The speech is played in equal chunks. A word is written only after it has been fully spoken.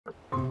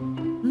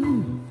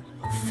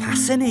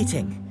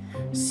Fascinating.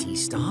 Sea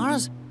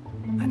stars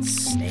and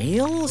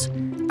snails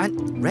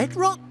and red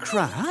rock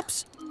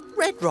crabs.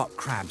 Red rock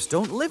crabs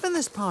don't live in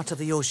this part of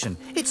the ocean.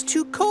 It's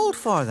too cold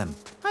for them.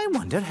 I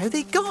wonder how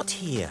they got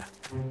here.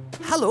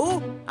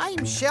 Hello,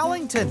 I'm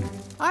Shellington.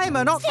 I'm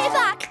an Stay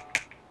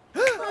back!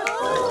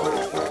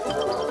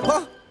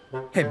 Oh,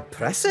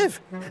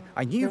 impressive.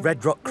 I knew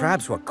red rock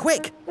crabs were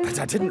quick, but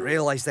I didn't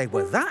realise they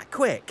were that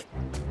quick.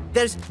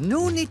 There's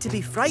no need to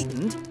be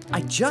frightened.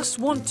 I just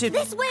want to...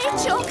 This way,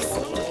 Chucks!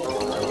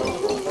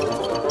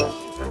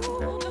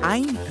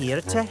 I'm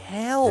here to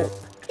help.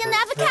 You'll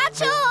never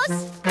catch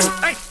us!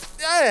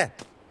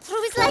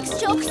 Through his legs,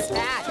 Chucks!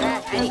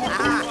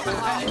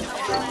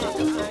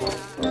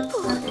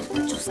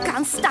 Just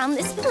can't stand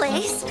this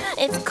place.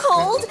 It's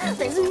cold,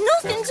 there's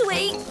nothing to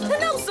eat, and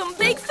now some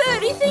big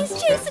furry thing's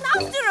chasing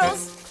after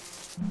us.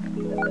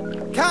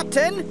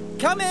 Captain!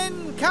 Come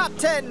in,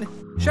 Captain!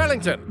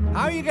 Shellington,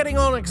 how are you getting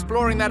on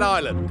exploring that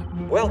island?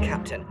 Well,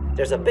 Captain,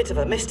 there's a bit of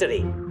a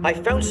mystery. I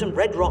found some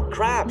red rock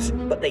crabs,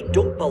 but they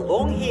don't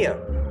belong here.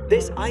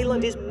 This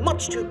island is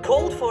much too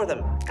cold for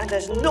them, and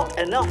there's not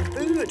enough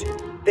food.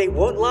 They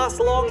won't last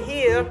long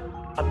here.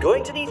 I'm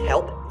going to need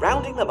help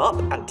rounding them up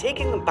and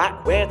taking them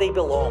back where they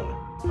belong.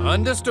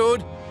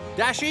 Understood.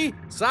 Dashy,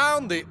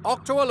 sound the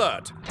Octo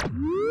alert.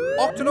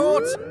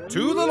 Octonauts,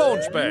 to the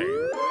launch bay.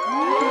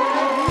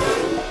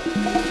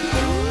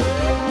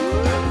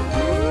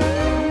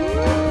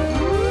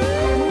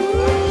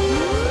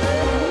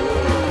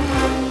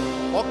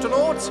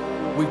 Octonauts,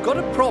 we've got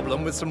a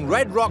problem with some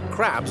red rock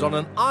crabs on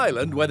an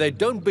island where they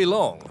don't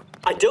belong.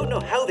 I don't know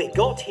how they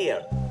got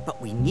here,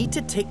 but we need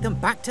to take them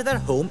back to their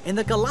home in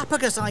the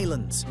Galapagos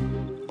Islands.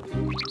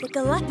 The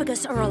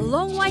Galapagos are a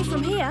long way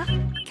from here.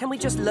 Can we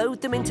just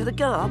load them into the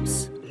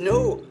garbs?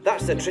 No,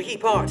 that's the tricky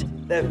part.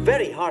 They're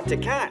very hard to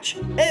catch.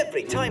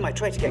 Every time I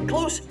try to get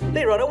close,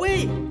 they run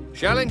away.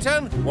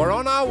 Shellington, we're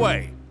on our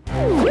way.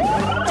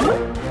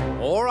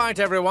 All right,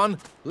 everyone,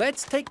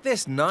 let's take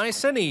this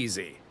nice and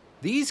easy.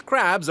 These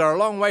crabs are a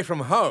long way from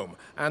home,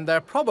 and they're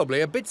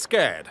probably a bit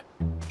scared.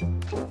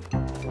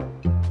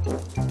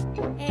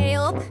 Hey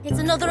up, it's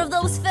another of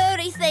those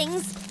furry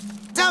things.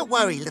 Don't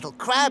worry, little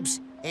crabs.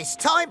 It's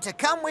time to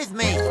come with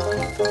me.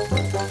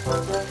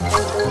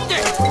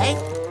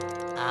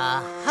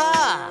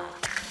 Aha!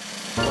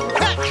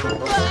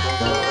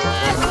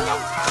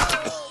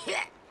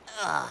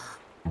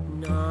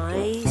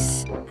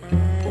 Nice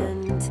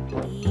and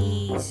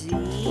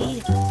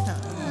easy.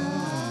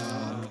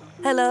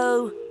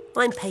 Hello,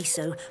 I'm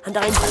Peso, and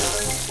I'm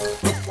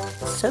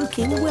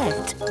soaking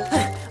wet.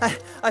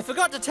 I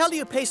forgot to tell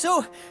you,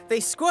 Peso. They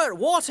squirt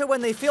water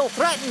when they feel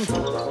threatened.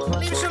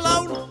 Leave us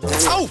alone.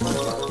 Oh!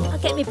 I'll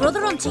get my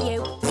brother onto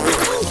you.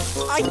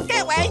 I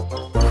get away.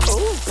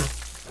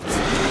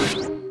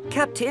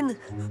 Captain,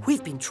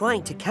 we've been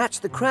trying to catch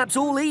the crabs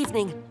all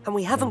evening, and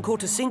we haven't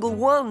caught a single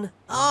one.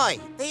 Aye,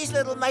 these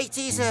little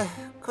mateys are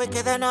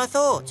quicker than I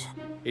thought.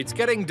 It's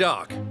getting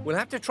dark. We'll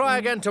have to try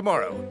again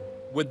tomorrow,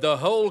 with the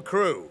whole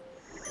crew.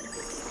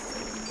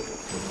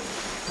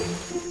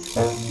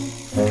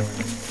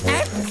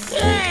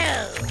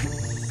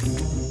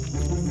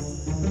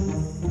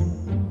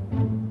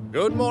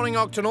 Good morning,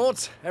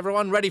 Octonauts.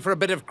 Everyone ready for a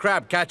bit of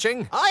crab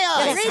catching? Aye,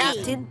 aye, Yes,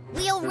 Captain.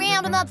 We'll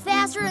round them up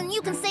faster than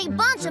you can say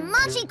bunch of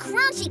munchy,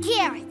 crunchy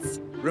carrots.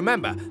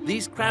 Remember,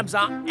 these crabs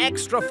are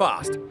extra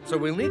fast, so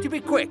we'll need to be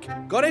quick.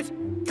 Got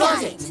it?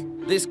 Got it.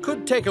 This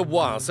could take a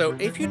while, so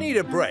if you need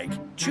a break,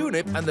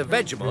 Tunip and the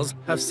Vegemals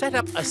have set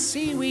up a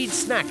seaweed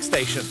snack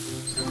station.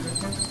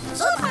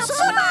 Super,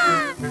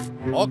 super!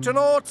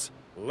 Octonauts,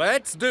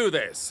 let's do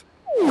this.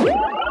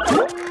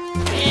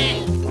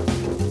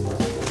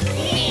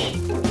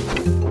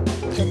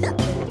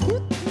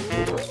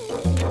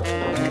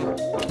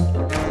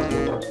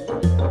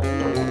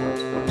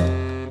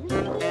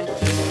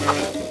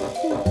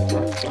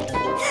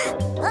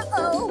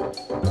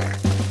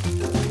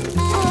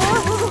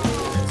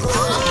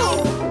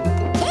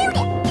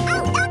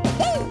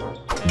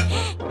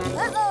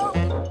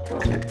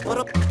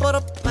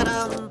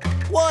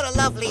 What a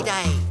lovely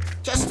day.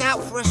 Just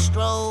out for a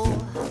stroll.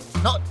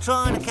 Not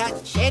trying to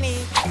catch any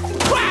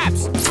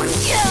crabs.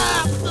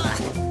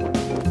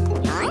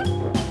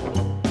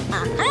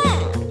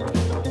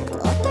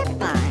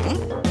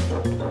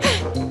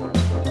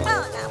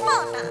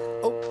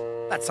 Oh,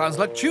 that sounds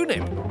like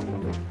Tunip.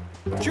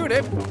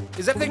 Tunip,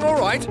 is everything all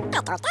right?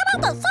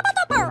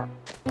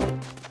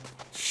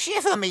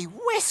 Shiver me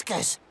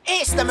whiskers.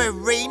 It's the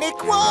marine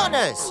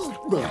iguanas.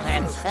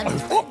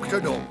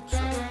 Octonauts.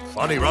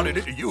 Funny running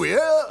into you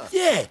here.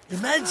 Yeah,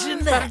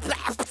 imagine that.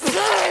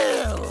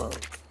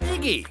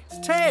 Iggy,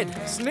 Ted,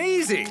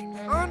 Sneezy,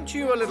 aren't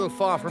you a little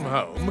far from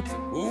home?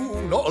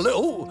 Ooh, not a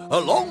little. A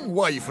long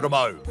way from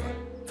home.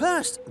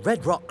 First,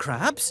 red rock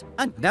crabs,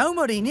 and now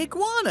marine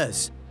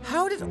iguanas.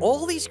 How did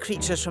all these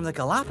creatures from the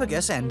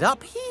Galapagos end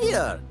up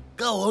here?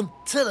 Go on,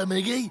 tell him,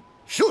 Iggy.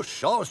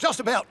 Shush, I was just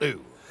about to.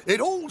 It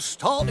all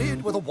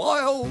started with a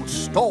wild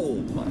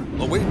storm.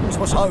 The winds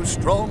were so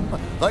strong,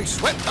 they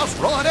swept us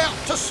right out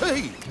to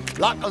sea.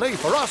 Luckily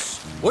for us,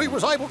 we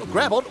was able to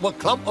grab onto a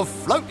clump of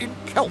floating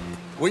kelp.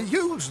 We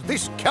used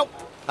this kelp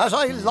as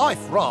a life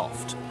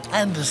raft.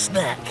 And a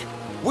snack.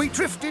 We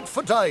drifted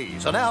for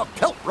days and our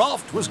kelp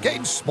raft was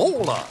getting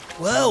smaller.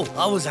 Well,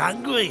 I was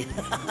hungry.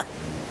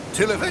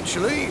 Till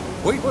eventually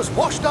we was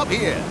washed up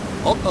here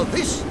onto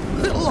this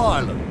little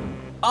island.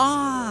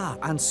 Ah,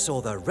 and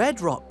so the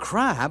red rock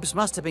crabs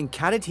must have been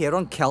carried here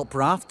on kelp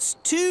rafts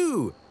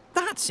too.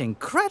 That's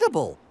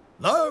incredible.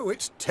 No,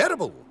 it's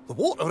terrible. The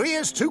water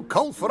here's too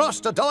cold for us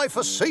to dive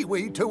for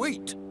seaweed to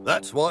eat.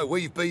 That's why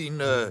we've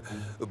been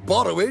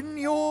borrowing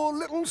your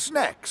little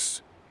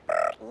snacks.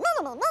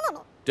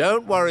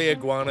 Don't worry,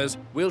 iguanas.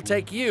 We'll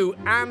take you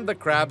and the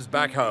crabs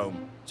back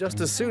home, just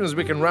as soon as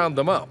we can round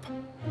them up.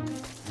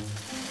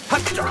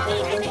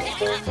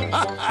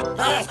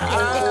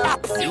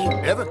 You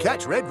never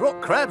catch red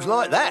rock crabs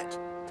like that.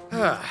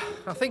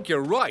 I think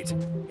you're right.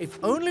 If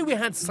only we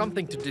had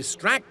something to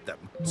distract them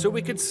so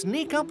we could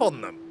sneak up on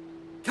them.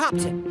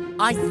 Captain,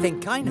 I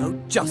think I know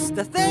just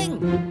the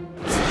thing.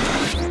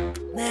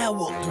 Now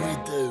what do we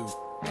do?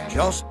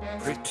 Just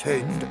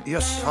pretend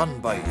you're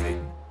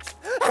sunbathing.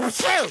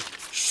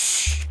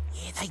 Shh!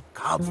 Here they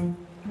come.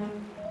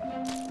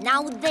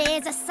 Now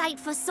there's a sight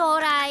for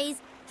sore eyes.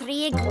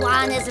 3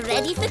 iguanas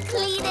ready for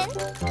cleaning.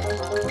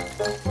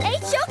 Hey,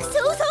 Chucks,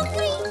 who's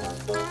hungry?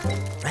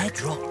 Red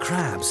rock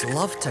crabs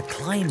love to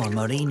climb on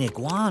marine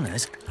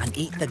iguanas and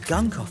eat the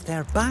gunk off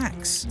their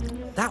backs.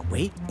 That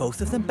way,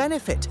 both of them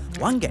benefit.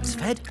 One gets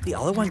fed, the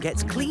other one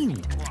gets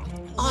cleaned.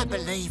 I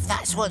believe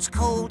that's what's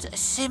called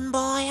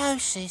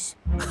symbiosis.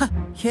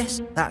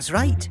 Yes, that's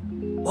right.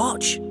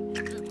 Watch.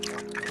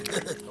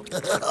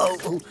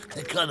 Oh,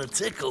 it kind of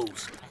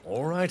tickles.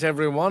 All right,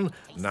 everyone.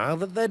 Now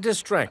that they're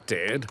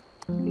distracted...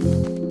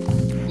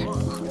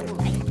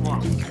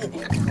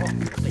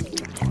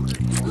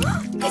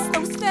 It's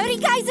those furry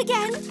guys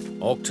again.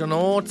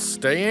 Octonauts,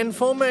 stay in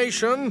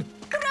formation.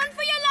 Run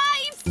for your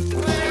lives.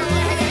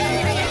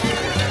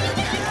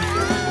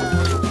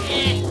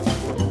 Hey,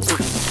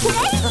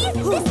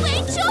 this way,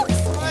 Chucks.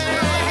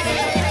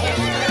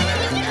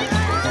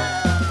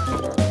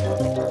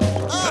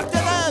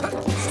 After them!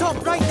 Stop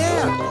right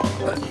there!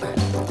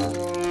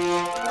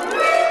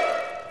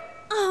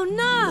 Oh,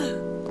 no.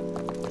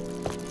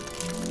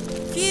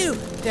 Phew,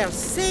 they're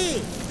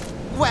safe.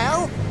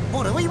 Well,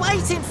 what are we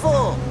waiting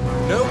for?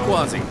 No,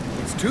 Quasi.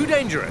 It's too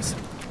dangerous.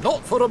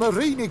 Not for a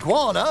marine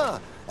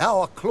iguana.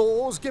 Our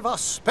claws give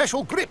us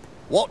special grip.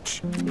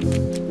 Watch.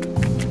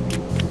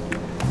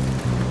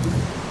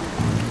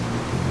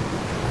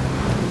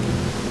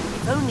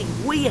 If only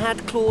we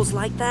had claws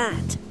like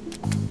that.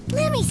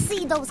 Let me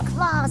see those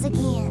claws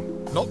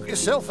again. Knock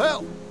yourself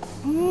out.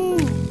 You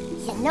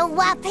know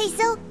what,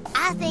 Peso?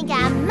 I think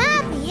I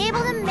might be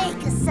able to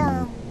make us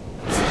some.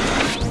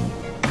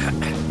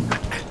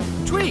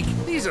 Tweak,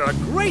 these are a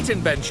great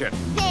invention.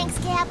 Thanks,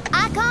 Cap.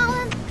 I call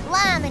them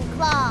climbing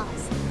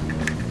claws.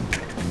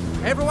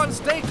 Everyone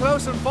stay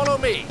close and follow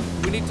me.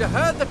 We need to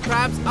herd the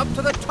crabs up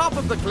to the top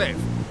of the cliff.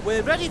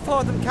 We're ready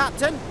for them,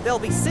 Captain. They'll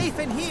be safe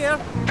in here.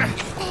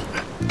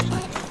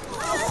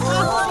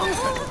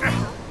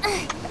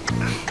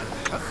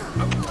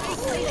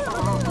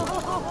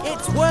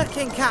 It's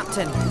working,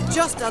 Captain.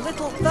 Just a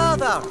little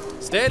further.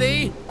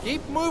 Steady.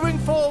 Keep moving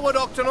forward,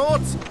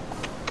 Octonauts.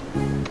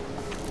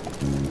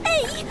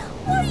 Hey,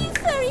 what are you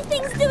furry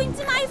things doing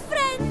to my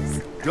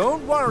friends?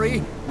 Don't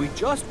worry. We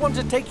just want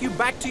to take you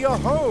back to your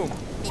home.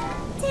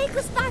 Take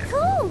us back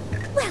home?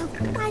 Well,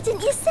 why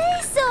didn't you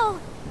say so?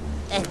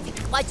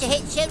 Want to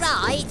hitch a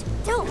ride?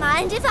 Don't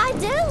mind if I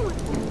do.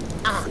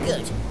 Ah,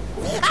 good.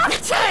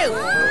 Achoo!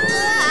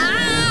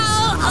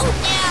 Oh,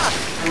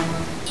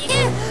 no!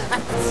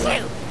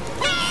 Achoo!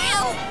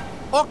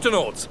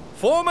 Octonauts,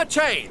 form a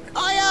chain.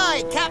 Aye,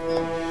 aye,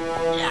 Captain.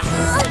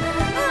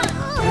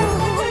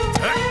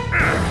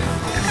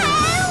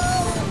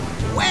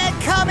 We're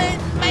coming,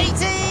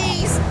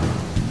 mateys!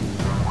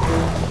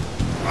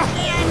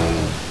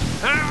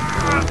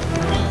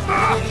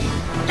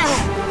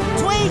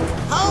 Tweak,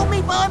 hold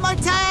me by my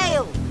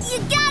tail! You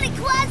got it,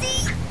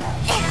 Quasi!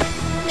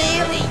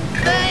 Nearly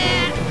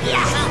there!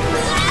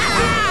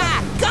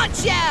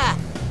 Gotcha!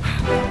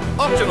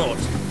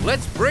 Octonauts,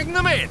 let's bring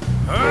them in.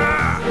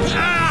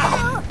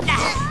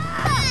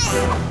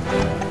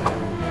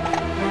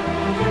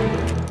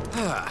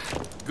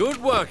 Good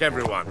work,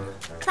 everyone.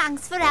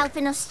 Thanks for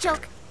helping us,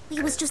 Chuck.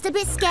 We was just a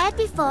bit scared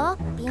before,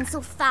 being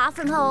so far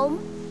from home.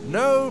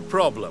 No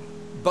problem.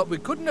 But we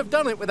couldn't have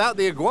done it without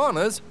the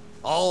iguanas.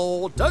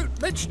 Oh,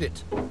 don't mention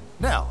it.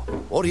 Now,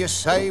 what do you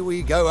say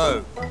we go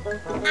home?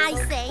 I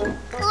say,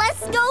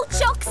 let's go,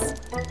 Chucks!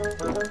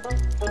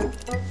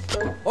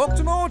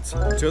 Octonauts,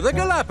 to the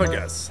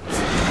Galapagos.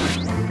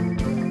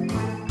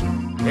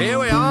 Here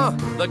we are,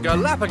 the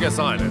Galapagos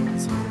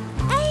Islands.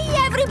 Hey,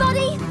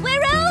 everybody,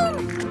 we're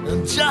home!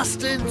 And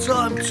just in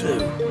time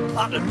too.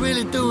 I could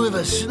really do with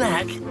a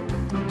snack.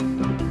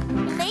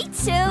 Me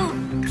too.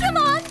 Come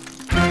on!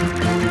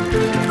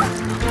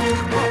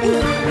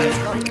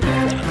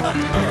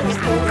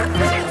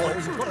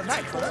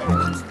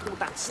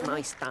 That's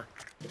nice, that.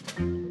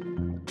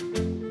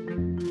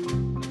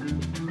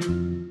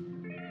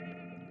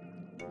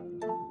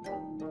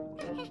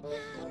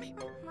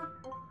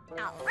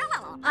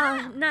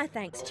 No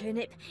thanks,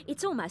 Turnip.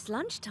 It's almost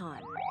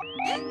lunchtime.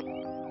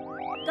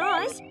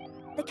 Guys,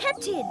 the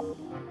captain.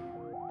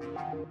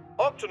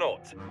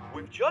 Octonauts,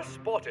 we've just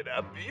spotted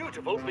a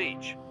beautiful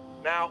beach.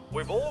 Now,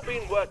 we've all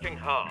been working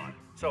hard,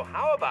 so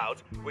how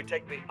about we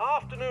take the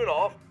afternoon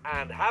off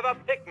and have a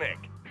picnic?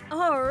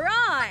 All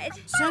right.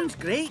 Sounds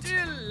great.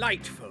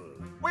 Delightful.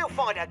 We'll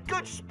find a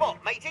good spot,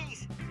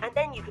 mateys. And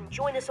then you can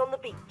join us on the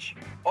beach.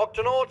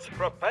 Octonauts,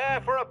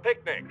 prepare for a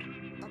picnic.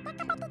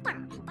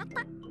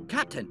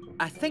 Captain,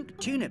 I think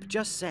Tunip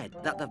just said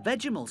that the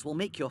Vegemals will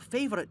make your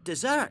favourite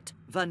dessert,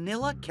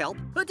 vanilla kelp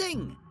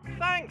pudding.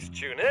 Thanks,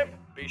 Tunip.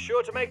 Be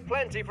sure to make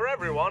plenty for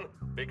everyone,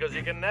 because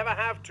you can never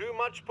have too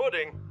much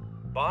pudding.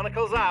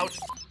 Barnacles out.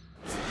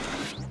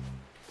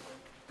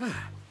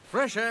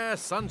 Fresh air,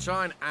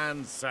 sunshine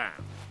and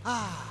sand.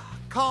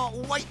 Can't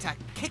wait to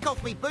kick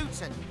off me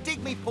boots and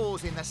dig me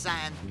paws in the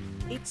sand.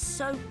 It's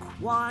so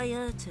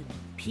quiet and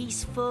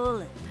peaceful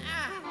and...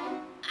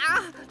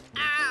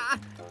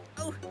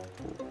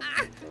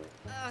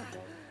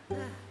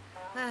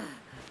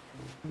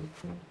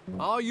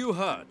 Are you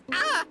hurt?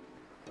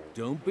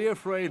 Don't be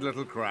afraid,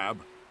 little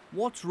crab.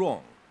 What's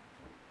wrong?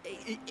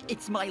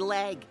 It's my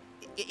leg.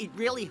 It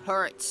really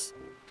hurts.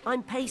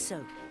 I'm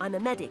Peso. I'm a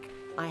medic.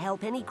 I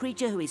help any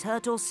creature who is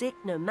hurt or sick,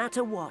 no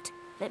matter what.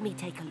 Let me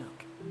take a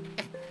look.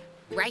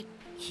 Right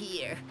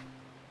here.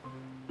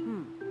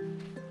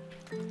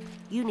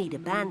 You need a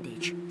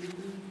bandage.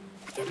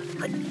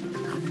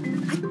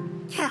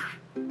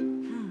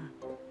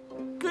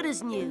 Good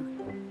as new.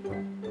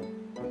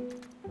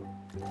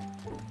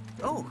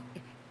 Oh,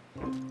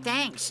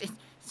 thanks.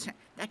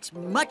 That's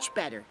much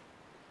better.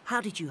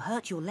 How did you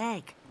hurt your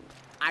leg?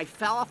 I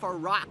fell off a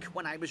rock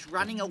when I was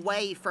running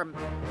away from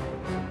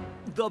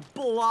the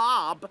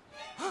blob.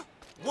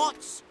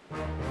 What's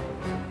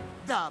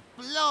the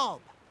blob?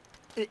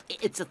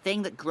 It's a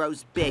thing that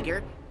grows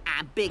bigger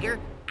and bigger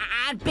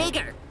and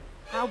bigger.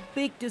 How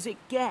big does it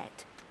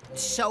get?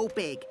 So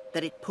big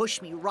that it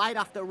pushed me right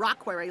off the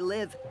rock where I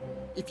live.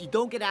 If you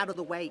don't get out of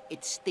the way,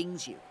 it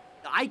stings you.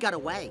 I got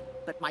away,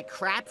 but my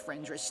crab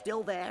friends are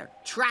still there,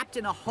 trapped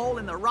in a hole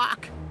in the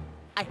rock.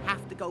 I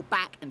have to go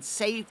back and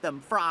save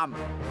them from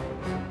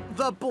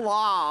the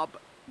blob.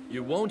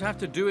 You won't have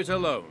to do it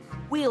alone.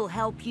 We'll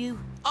help you.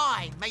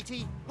 Aye,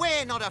 matey,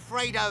 we're not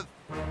afraid of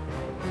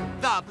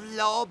the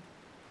blob.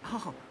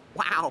 Oh,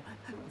 wow.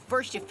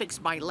 First you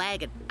fixed my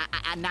leg,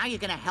 and now you're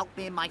going to help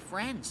me and my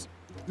friends.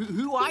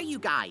 Who are you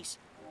guys?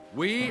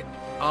 We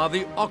are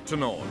the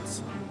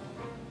Octonauts.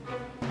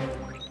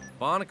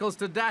 Barnacles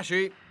to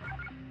Dashy.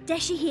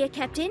 Dashy here,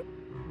 Captain.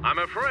 I'm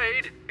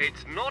afraid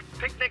it's not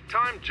picnic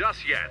time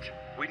just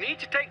yet. We need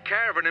to take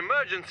care of an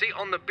emergency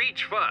on the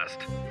beach first.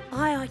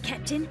 Aye, aye,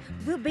 Captain.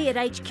 We'll be at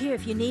HQ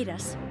if you need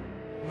us.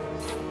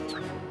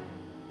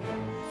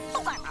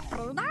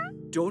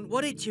 Don't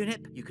worry,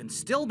 Tunip. You can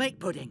still make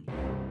pudding.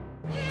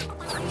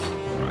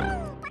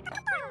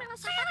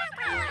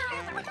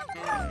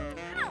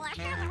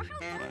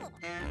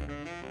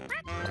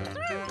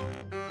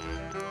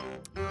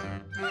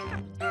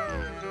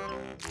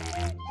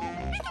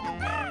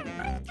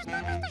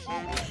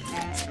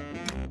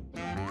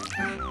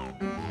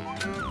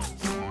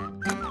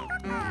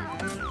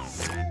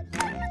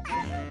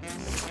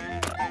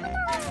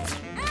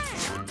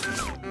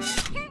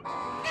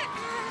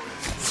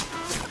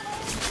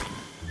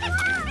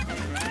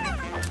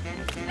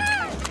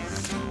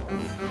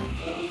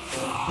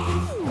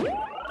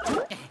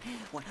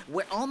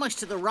 We're almost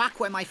to the rock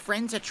where my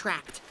friends are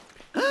trapped.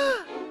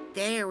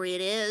 There it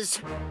is.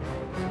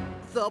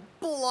 The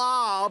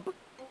blob.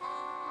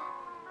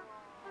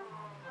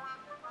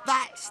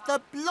 That's the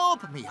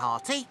blob, me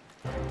hearty.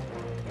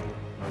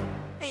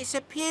 It's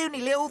a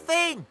puny little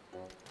thing.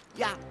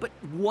 Yeah, but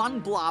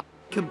one blob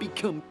can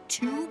become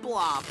two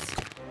blobs.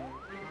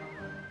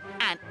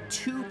 And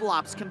two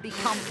blobs can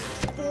become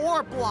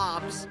four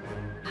blobs.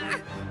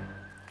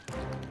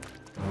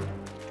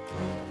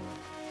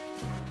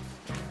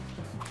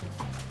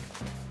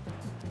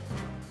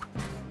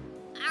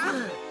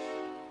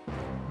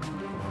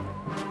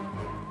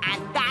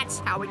 And that's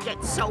how it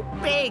gets so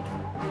big.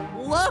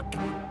 Look!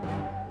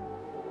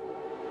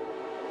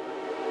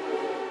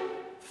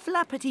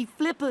 Flappity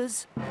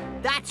flippers.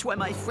 That's where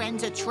my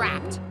friends are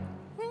trapped.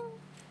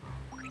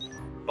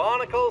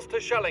 Barnacles to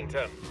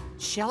Shellington.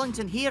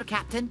 Shellington here,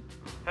 Captain.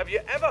 Have you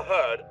ever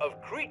heard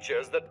of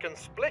creatures that can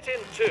split in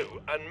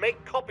two and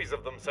make copies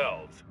of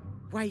themselves?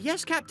 Why,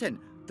 yes, Captain.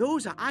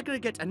 Those are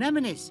aggregate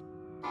anemones.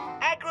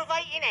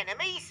 Aggravating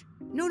enemies?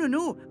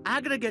 No.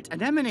 Aggregate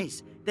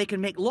anemones. They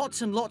can make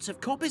lots and lots of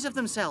copies of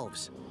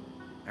themselves.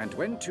 And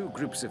when two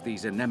groups of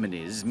these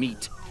anemones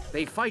meet,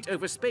 they fight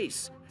over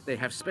space. They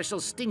have special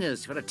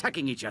stingers for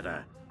attacking each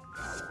other.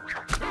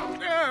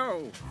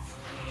 No!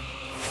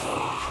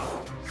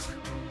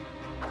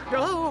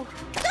 No! Go!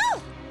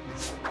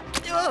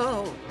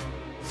 No!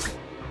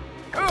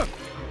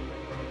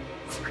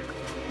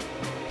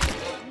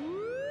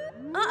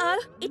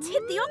 Uh-oh, it's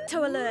hit the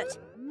Octo alert.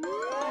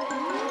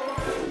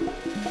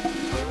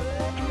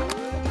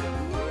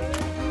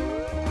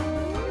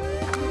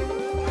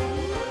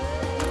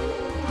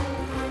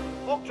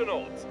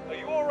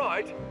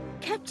 right?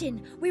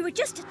 Captain, we were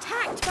just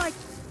attacked by...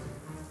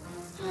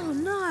 Oh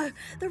no,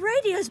 the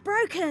radio's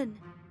broken.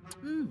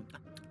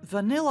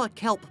 Vanilla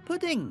kelp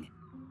pudding.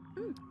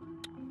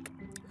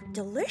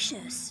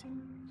 Delicious.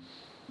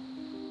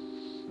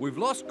 We've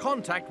lost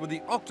contact with the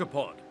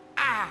Octopod.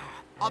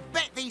 I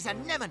bet these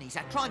anemones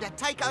are trying to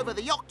take over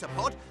the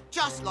Octopod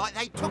just like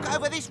they took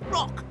over this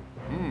rock.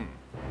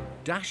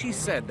 Dashy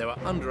said they were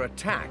under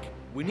attack.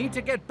 We need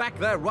to get back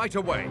there right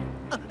away.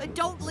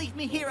 Don't leave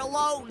me here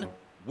alone.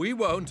 We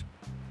won't.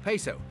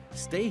 Peso,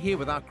 stay here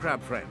with our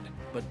crab friend,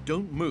 but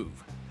don't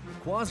move.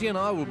 Quasi and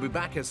I will be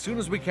back as soon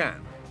as we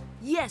can.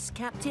 Yes,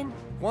 Captain.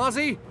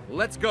 Quasi,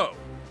 let's go.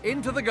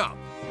 Into the gum.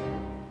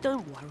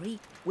 Don't worry.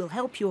 We'll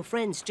help your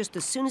friends just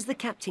as soon as the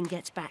Captain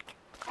gets back.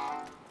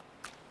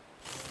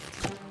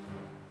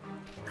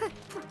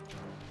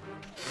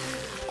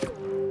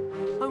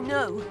 Oh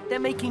no, they're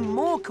making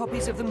more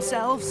copies of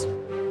themselves.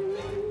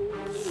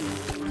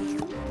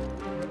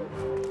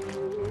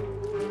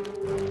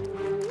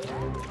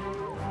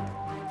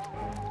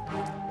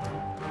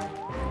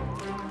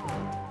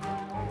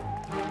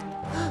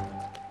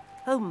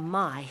 Oh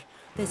my,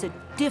 there's a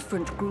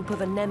different group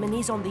of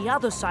anemones on the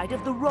other side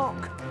of the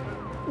rock.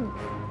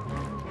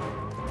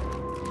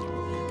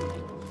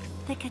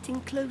 They're getting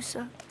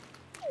closer.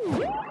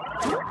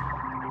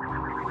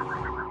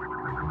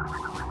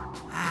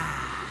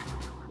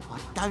 I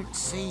don't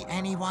see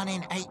anyone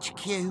in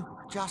HQ,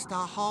 just a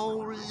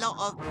whole lot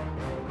of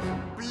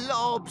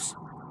blobs.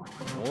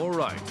 All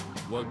right,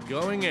 we're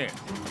going in.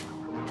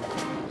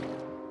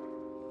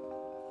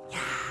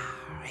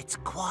 It's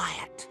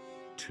quiet.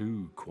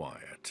 Too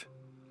quiet.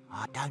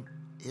 I don't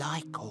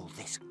like all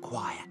this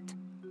quiet.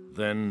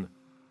 Then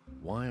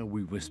why are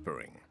we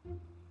whispering?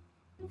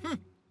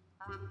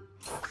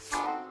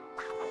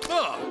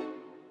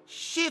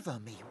 Shiver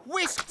me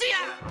whisk!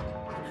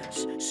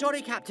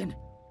 Sorry, Captain.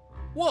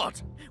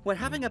 What? We're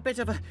having a bit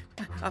of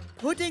a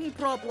pudding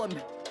problem.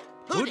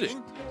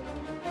 Pudding?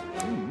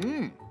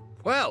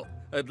 Well,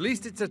 at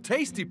least it's a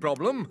tasty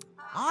problem.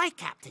 Aye,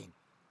 Captain.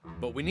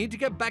 But we need to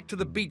get back to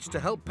the beach to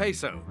help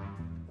Peso.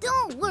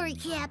 Don't worry,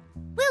 Cap.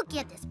 We'll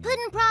get this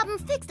pudding problem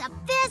fixed up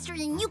faster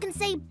than you can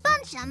say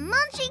bunch of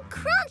munchy,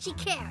 crunchy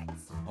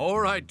carrots. All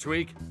right,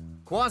 Tweak.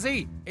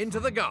 Quasi, into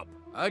the gum.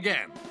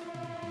 Again.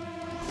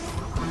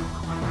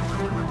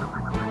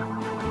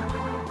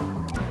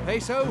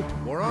 Peso,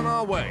 we're on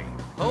our way.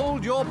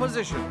 Hold your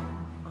position.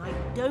 I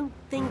don't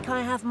think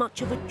I have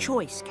much of a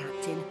choice,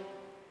 Captain.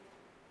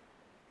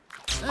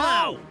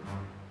 Ow!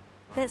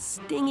 They're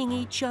stinging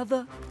each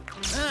other.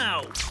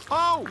 Ow!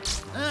 Oh!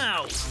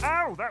 Ow!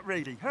 Ow, that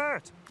really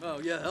hurt. Oh,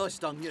 yeah, I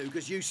stung you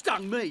because you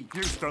stung me.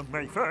 You stung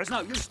me first.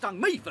 No, you stung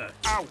me first.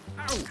 Ow!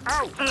 Ow!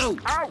 Ow! Ow!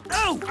 Ow!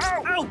 Ow!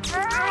 Ow! Ow!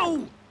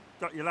 Ow!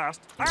 Got you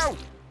last. Ow!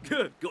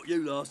 Good, got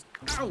you last.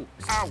 Ow!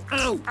 Ow!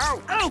 Ow!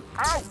 Ow! Ow!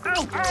 Ow!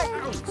 Ow!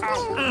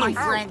 Ow! My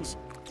friends,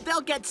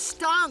 they'll get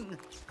stung.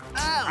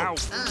 Ow! Ow.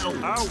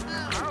 Ow!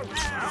 Ow!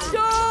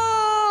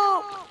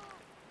 Stop!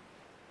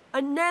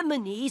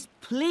 Anemones,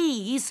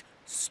 please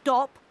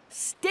stop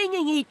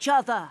stinging each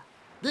other.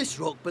 This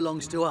rock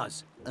belongs to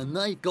us, and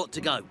they've got to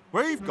go.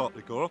 We've got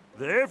to go.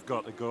 They've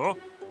got to go.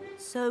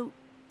 So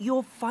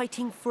you're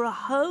fighting for a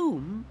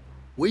home?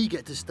 We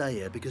get to stay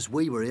here because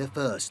we were here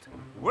first.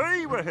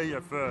 We were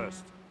here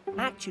first.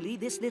 Actually,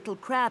 this little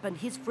crab and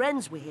his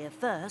friends were here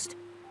first,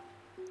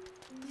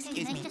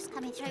 Excuse me. Just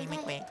coming through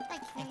there.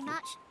 Thank you very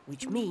much.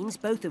 which means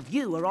both of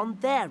you are on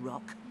their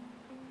rock.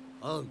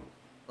 Oh,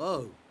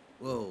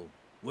 well,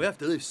 we have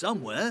to live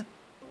somewhere.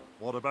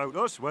 What about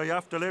us? We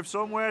have to live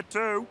somewhere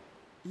too.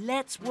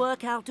 Let's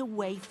work out a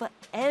way for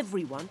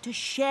everyone to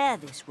share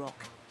this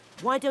rock.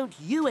 Why don't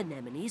you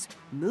anemones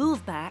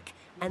move back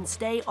and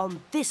stay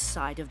on this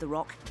side of the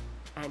rock,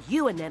 and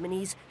you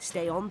anemones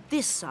stay on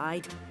this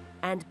side,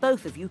 and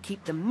both of you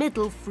keep the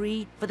middle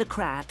free for the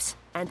crabs.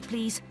 And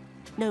please,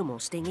 no more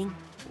stinging.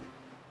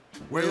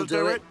 We'll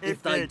do it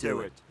if they do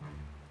it.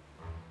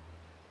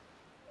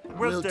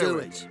 We'll do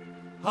it.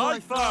 High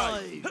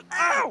five!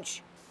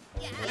 Ouch!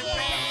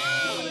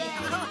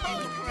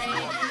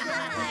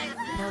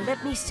 Now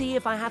let me see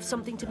if I have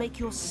something to make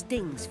your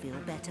stings feel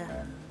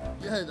better.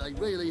 Yeah, they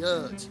really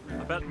hurt.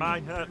 I bet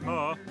mine hurt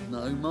more.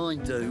 No,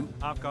 mine do.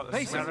 I've got a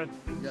Peso. swearing.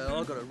 Yeah,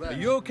 I got a rat. Are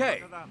you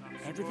okay?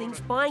 Everything's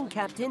fine,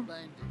 Captain.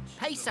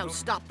 Peso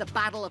stopped the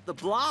battle of the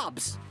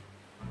blobs.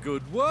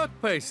 Good work,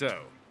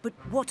 Peso. But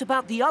what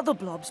about the other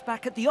blobs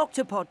back at the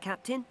Octopod,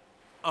 Captain?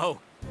 Oh,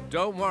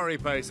 don't worry,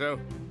 Peso.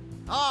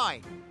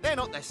 Aye, they're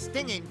not the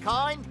stinging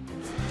kind.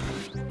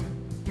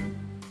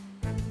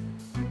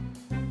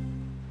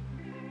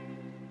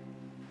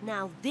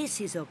 Now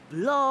this is a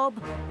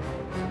blob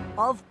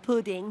of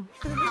pudding.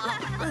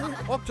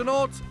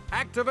 Octonauts,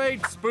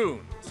 activate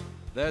spoons.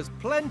 There's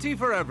plenty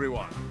for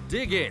everyone.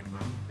 Dig in.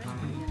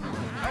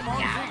 Come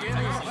on, dig in.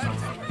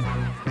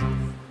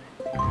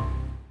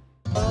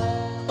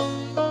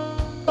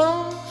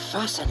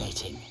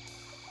 Fascinating.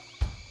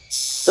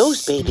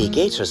 Those baby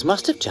gators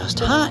must have just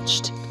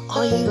hatched.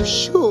 Are you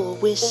sure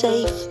we're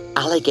safe?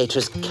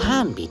 Alligators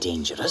can be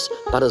dangerous,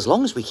 but as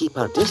long as we keep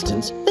our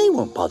distance, they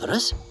won't bother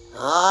us.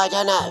 I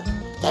don't know.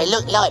 They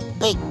look like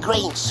big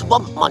green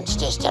swamp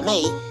monsters to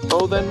me.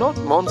 Oh, they're not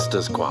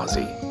monsters,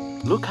 Quasi.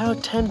 Look how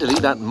tenderly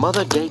that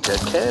mother gator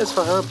cares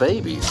for her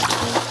babies.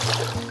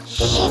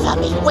 Shiver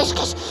me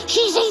whiskers,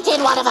 she's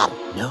eating one of them.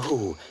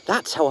 No,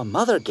 that's how a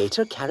mother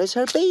gator carries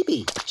her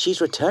baby. She's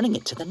returning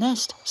it to the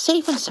nest,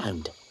 safe and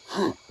sound.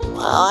 Well,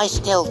 I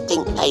still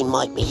think they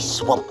might be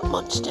swamp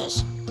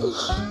monsters.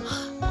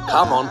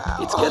 Come on,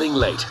 it's getting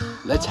late.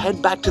 Let's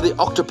head back to the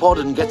Octopod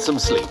and get some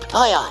sleep.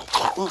 Aye, aye,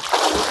 Captain.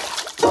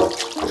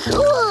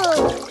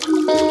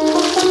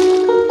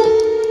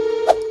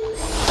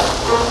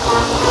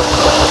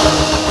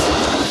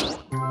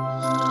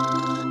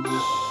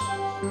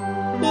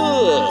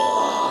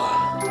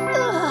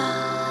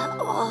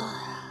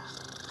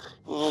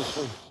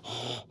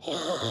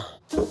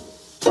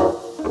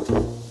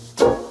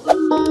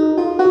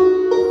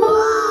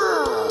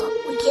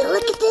 Would you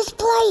look at this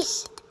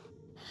place?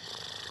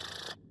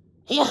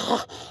 Yeah,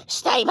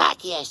 stay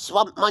back, you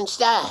swamp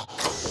monster.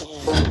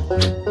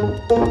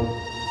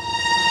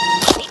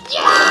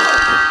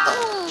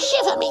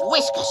 Shiver me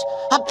whiskers!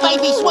 A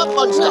baby swamp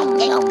monster!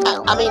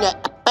 A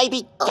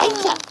baby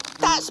gator!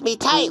 That's me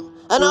tail,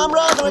 and I'm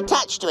rather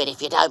attached to it,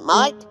 if you don't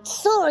mind.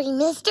 Sorry,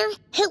 mister.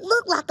 It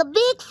looked like a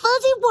big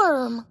fuzzy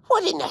worm.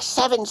 What in the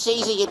seven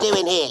seas are you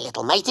doing here,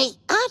 little matey?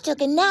 I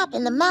took a nap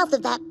in the mouth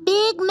of that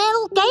big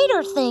metal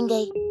gator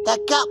thingy. The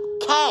Gup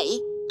K?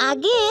 I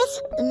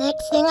guess the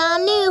next thing I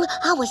knew,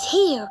 I was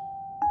here.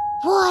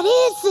 What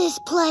is this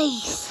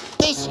place?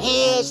 This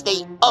here's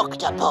the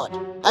Octopod,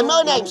 and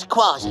my name's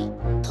Quasi.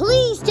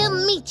 Pleased to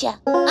meet ya.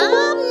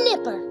 I'm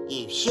Nipper.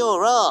 You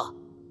sure are.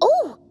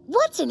 Oh,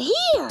 what's in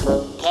here?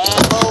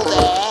 Careful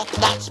there,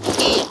 that's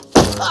here.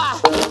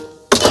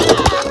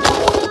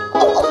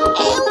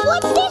 And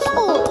what's this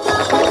for?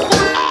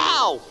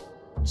 Ow!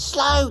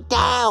 Slow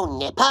down,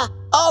 Nipper.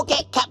 I'll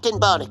get Captain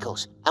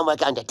Barnacles, and we're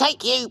going to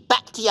take you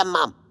back to your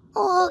mum.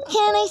 Oh,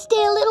 can I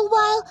stay a little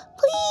while?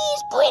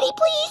 Please, pretty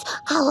please.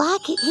 I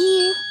like it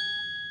here.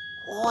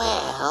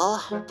 Well,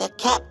 the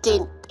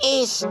captain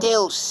is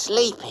still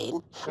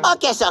sleeping. I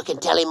guess I can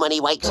tell him when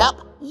he wakes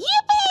up.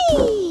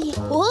 Yippee!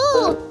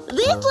 Whoa,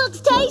 this looks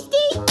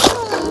tasty.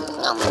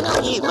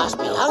 You must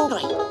be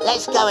hungry.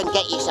 Let's go and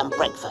get you some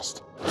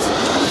breakfast.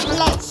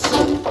 Let's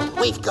see.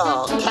 We've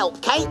got kelp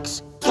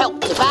cakes,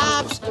 kelp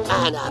kebabs,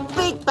 and a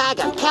big bag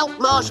of kelp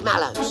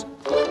marshmallows.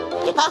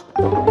 Nipper,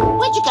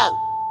 where'd you go?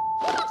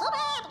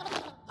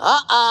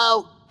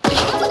 Uh-oh.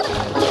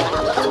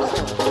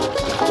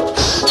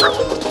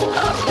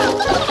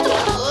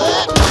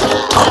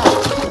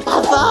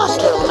 Avast,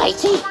 little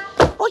matey.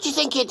 What do you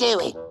think you're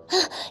doing?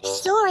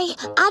 Sorry,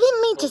 I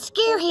didn't mean to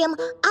scare him.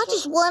 I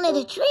just wanted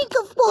a drink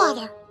of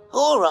water.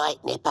 All right,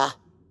 Nipper.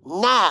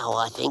 Now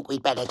I think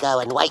we'd better go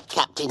and wake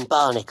Captain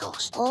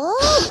Barnacles.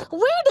 Oh,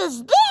 where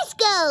does this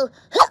go?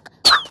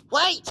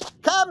 Wait!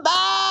 Come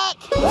back!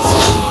 Cool.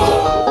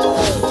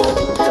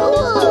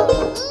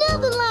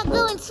 Nothing like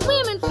going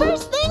swimming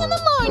first thing in the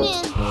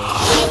morning.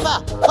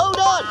 Nipper, hold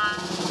on!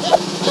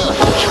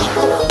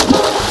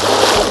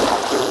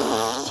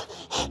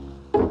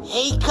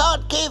 He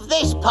can't give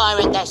this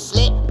pirate the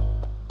slip.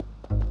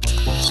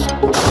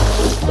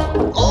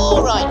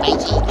 All right,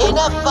 matey.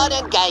 Enough fun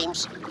and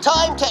games.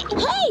 Time to...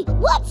 Hey,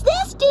 what's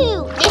this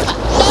do? Nipper,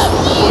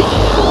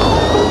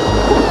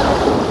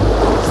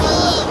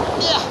 no!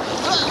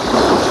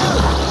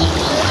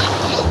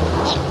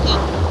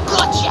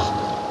 Gotcha!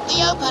 The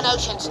open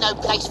ocean's no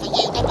place for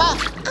you, Nipper.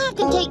 I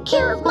can take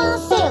care of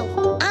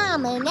myself.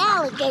 I'm an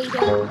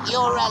alligator.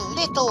 You're a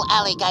little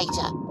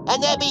alligator,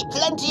 and there'll be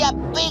plenty of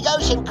big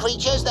ocean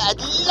creatures that'd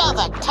love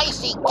a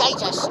tasty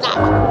gator snack.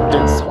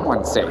 Did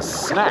someone say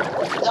snack?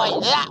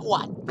 Like that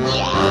one.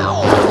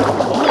 Yow!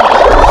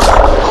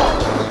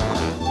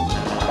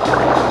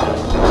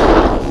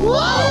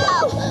 Whoa!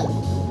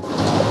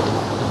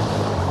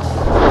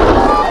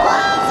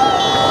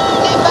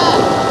 Nipper,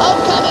 I'm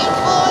coming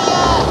for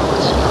you!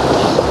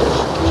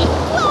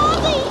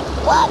 Quasi,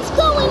 what's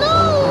going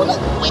on?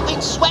 We've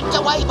been swept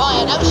away by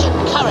an ocean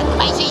current,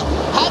 matey.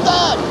 Hang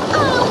on! I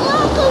don't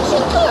like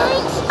ocean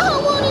currents. I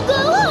want to go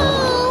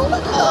home.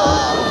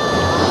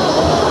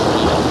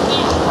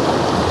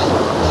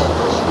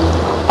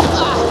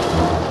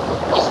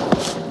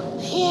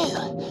 Phew.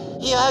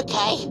 You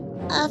okay?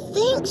 I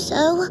think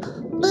so,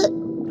 but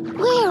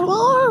where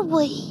are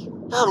we?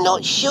 I'm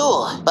not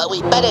sure, but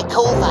we'd better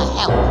call for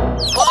help.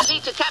 Quasi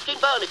to Captain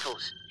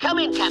Barnacles. Come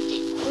in,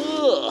 Captain.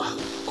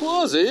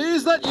 Quasi,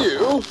 is that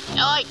you?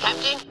 Aye,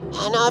 Captain.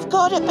 And I've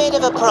got a bit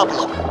of a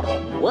problem.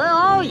 Where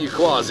are you,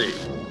 Quasi?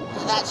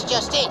 That's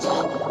just it.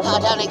 I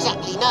don't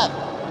exactly know,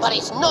 but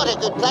it's not a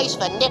good place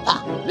for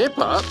Nipper.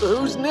 Nipper?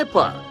 Who's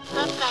Nipper?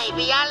 A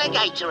baby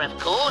alligator, of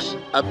course.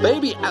 A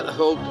baby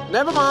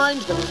never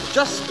mind.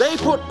 Just stay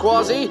put,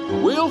 Quasi.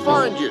 We'll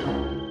find you.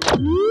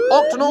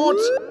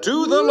 Octonauts,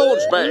 to the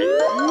launch bay.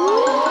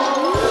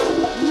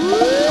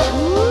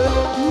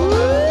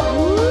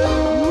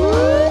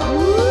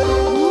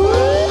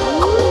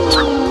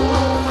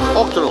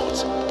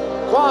 Octonauts,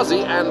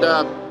 Quasi and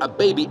a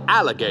baby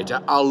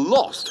alligator are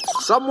lost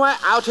somewhere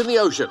out in the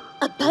ocean.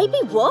 A baby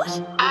what?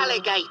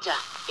 Alligator.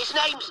 His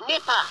name's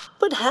Nipper.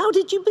 But how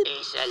did you...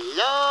 It's a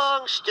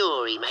long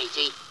story,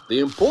 matey. The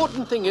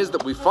important thing is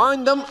that we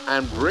find them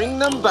and bring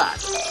them back.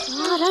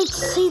 I don't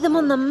see them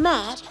on the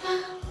map.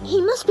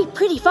 He must be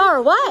pretty far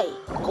away.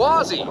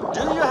 Quasi,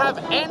 do you have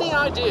any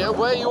idea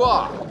where you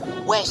are?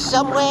 We're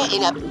somewhere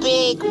in a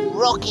big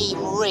rocky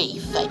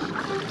reef. We're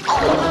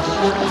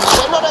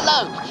not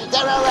alone.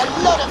 There are a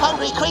lot of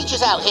hungry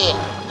creatures out here,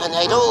 and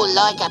they'd all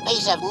like a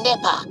piece of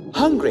Nipper.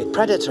 Hungry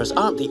predators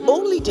aren't the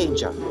only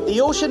danger.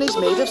 The ocean is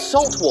made of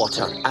salt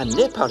water, and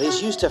Nipper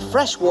is used to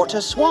freshwater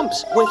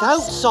swamps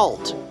without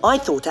salt. I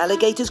thought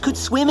alligators could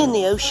swim in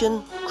the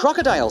ocean.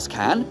 Crocodiles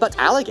can, but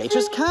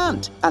alligators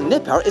can't. And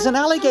Nipper is an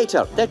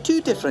alligator. They're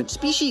two different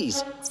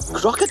species.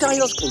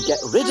 Crocodiles can get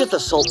rid of the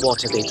salt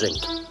water they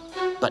drink,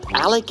 but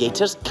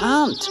alligators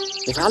can't.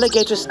 If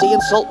alligators stay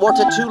in salt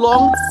water too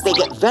long, they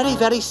get very,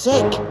 very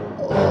sick.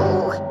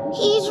 Oh,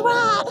 he's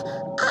right.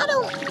 I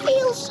don't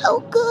feel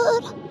so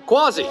good.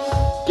 Quasi,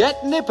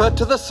 get Nipper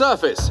to the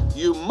surface.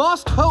 You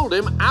must hold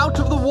him out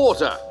of the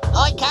water.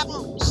 Aye,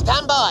 Captain.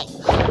 Stand by.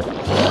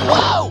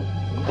 Whoa!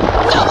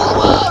 Double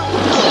whoa!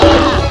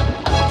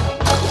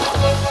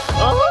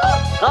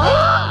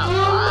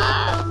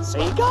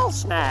 Seagull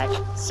snack!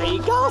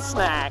 Seagull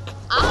snack!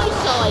 I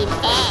saw him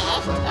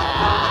first.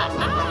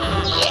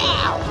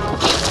 Yeah!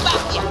 Get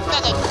back, you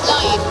feathered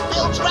lying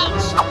bilge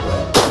rats!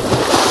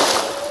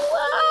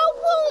 I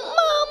want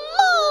my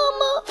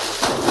mama.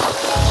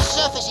 The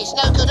surface is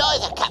no good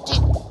either,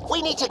 Captain.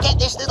 We need to get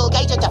this little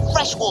gator to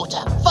fresh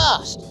water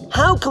fast.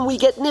 How can we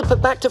get Nipper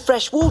back to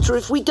fresh water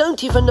if we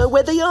don't even know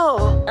where they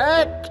are?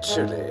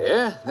 Actually,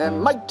 there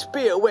might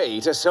be a way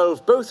to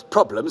solve both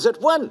problems at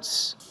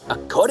once.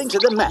 According to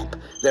the map,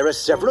 there are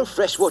several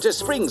freshwater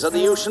springs on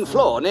the ocean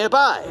floor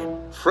nearby.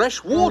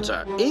 Fresh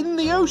water in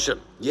the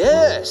ocean?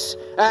 Yes.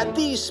 At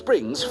these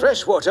springs,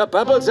 fresh water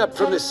bubbles up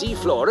from the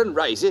seafloor and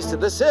rises to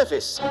the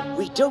surface.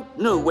 We don't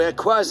know where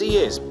Quasi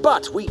is,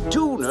 but we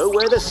do know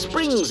where the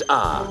springs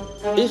are.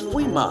 If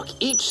we mark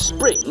each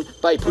spring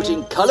by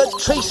putting coloured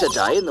tracer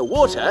dye in the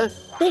water...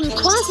 Then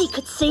Quasi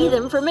could see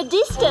them from a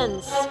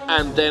distance.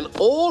 And then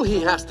all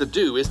he has to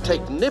do is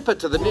take Nipper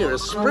to the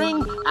nearest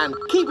spring and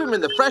keep him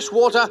in the fresh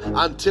water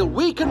until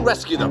we can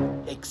rescue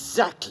them.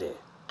 Exactly.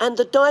 And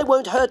the dye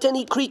won't hurt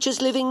any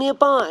creatures living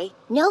nearby?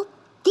 Nope.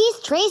 These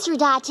tracer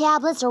dye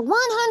tablets are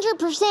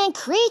 100%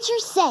 creature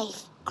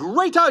safe.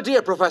 Great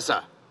idea,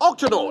 Professor.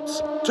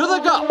 Octonauts, to the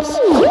guts.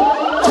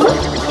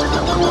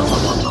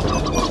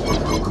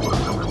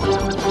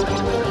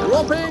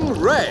 Dropping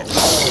red.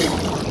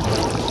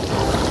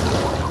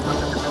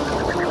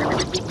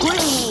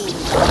 Green.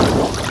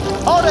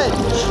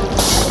 Orange.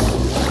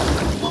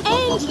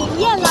 And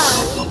yellow.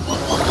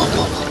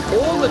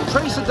 All the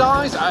tracer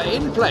dyes are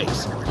in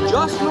place.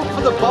 Just look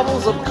for the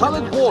bubbles of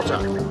coloured water.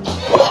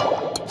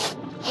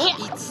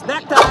 It's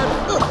snack time.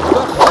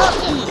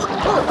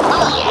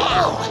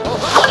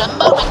 Not a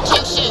moment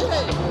too soon.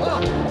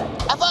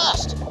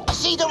 Avast! I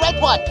see the red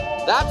one.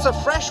 That's a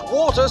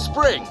freshwater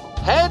spring.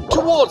 Head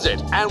towards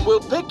it and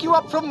we'll pick you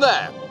up from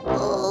there.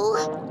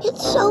 Oh,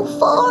 it's so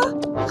far.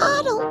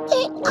 I don't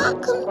think I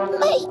can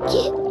make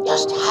it.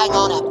 Just hang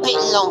on a bit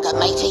longer,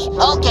 matey.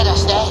 I'll get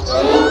us there.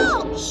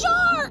 No!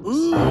 Sharks!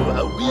 Ooh,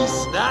 a wee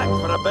snack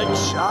for a big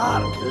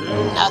shark.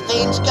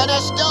 Nothing's gonna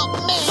stop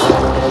me.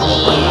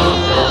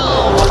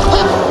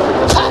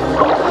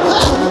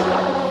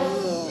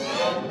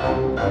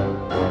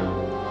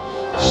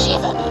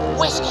 Shiver me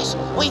whiskers.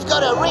 We've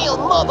got a real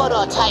mob on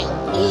our tail.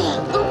 Yeah,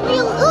 a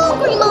real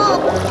hungry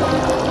mob.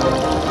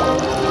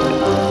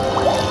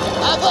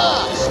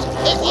 Avast!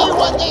 If you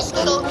want this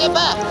little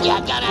nipper,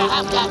 you're gonna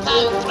have to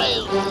go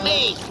through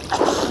me.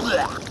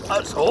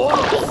 That's all.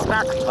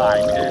 Snack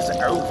time is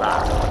over.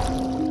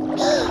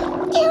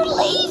 They're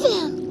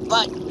leaving.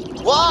 But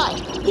why?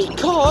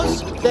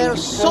 Because they're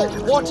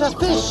saltwater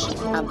fish,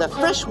 and the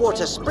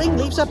freshwater spring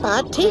leaves a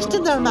bad taste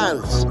in their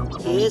mouths.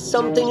 Here's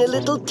something a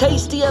little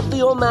tastier for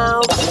your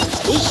mouth.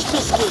 Fish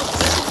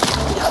biscuits.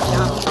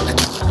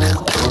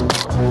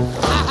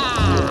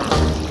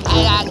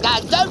 And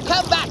don't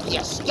come back,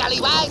 you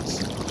scallywags.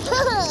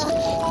 That's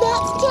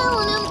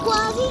telling him,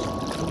 Quasi.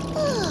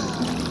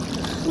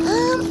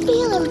 I'm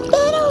feeling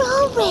better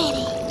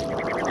already.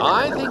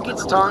 I think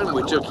it's time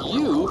we took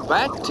you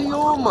back to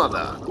your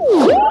mother.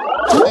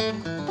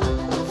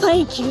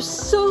 Thank you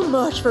so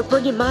much for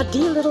bringing my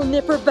dear little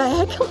Nipper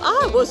back.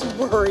 I was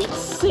worried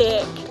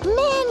sick.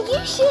 Man,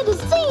 you should have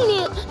seen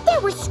it.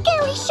 There were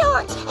scary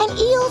sharks and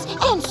eels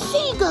and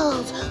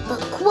seagulls.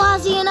 But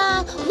Quasi and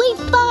I, we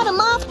fought them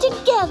off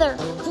together.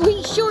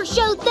 We sure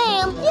showed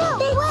them. Yeah,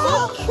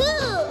 wow.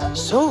 Cool.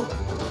 So,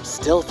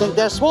 still think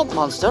they're swamp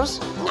monsters?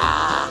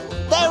 Nah,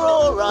 they're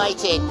all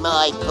right in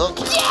my book.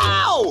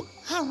 Yow!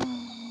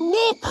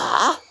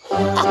 Nipper?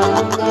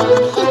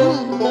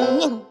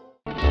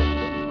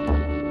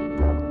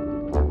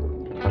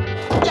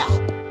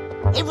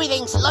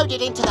 Everything's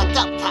loaded into the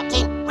dump,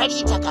 Captain.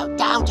 Ready to go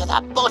down to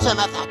the bottom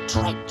of the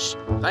trench.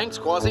 Thanks,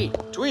 Quasi.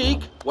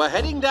 Tweak, we're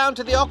heading down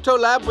to the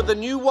Octolab with the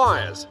new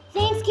wires.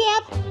 Thanks,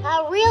 Cap.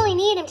 I really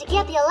need him to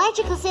get the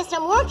electrical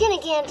system working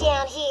again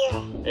down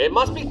here. It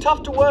must be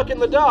tough to work in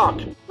the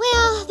dark.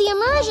 Well, the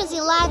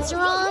emergency lights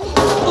are on.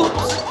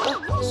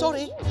 Oops.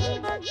 Sorry.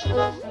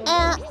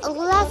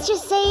 Let's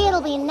just say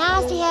it'll be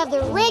nice to have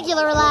the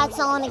regular lights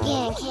on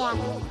again, Cap.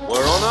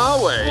 We're on our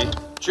way.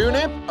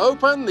 Tunip,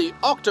 open the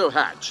Octo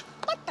hatch.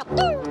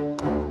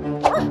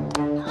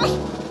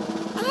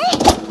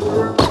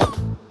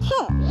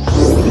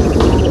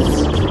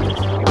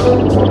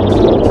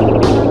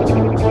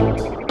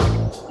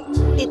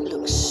 It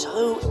looks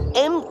so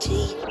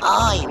empty.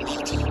 Aye,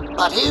 matey.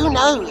 But who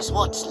knows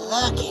what's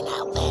lurking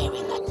out there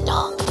in the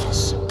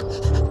darkness?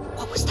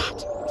 What was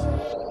that?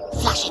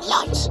 Flashing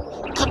lights.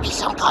 Could be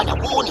some kind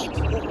of warning.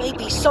 Or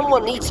maybe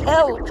someone needs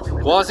help.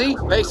 Quasi,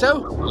 Peso,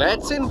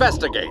 let's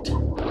investigate.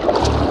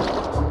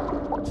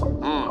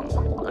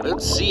 I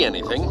don't see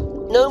anything.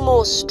 No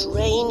more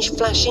strange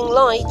flashing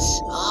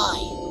lights.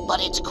 Aye,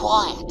 but it's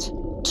quiet.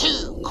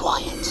 Too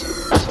quiet.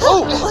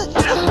 Oh!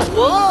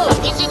 Whoa!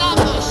 It's an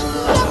ambush!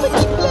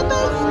 Flippity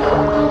flippers!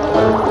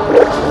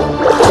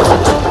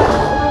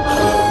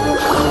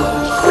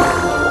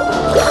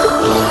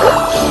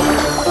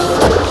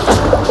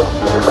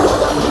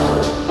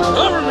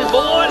 Cover me,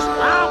 boys!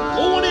 I'm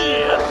going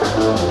in!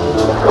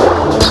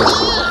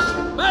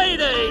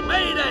 Mayday!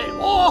 Mayday!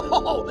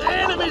 Oh, the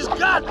enemy's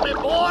got me,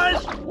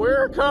 boys!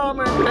 We're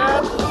coming,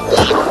 Cap.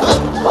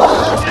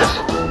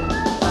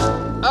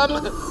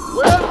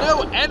 We're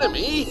no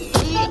enemy.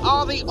 We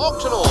are the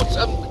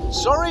Octonauts.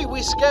 Sorry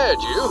we scared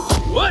you.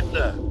 What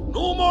the?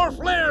 No more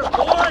flares,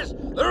 boys!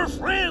 They're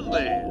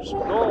friendlies!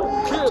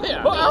 No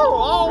kidding.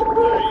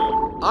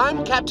 Oh,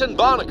 I'm Captain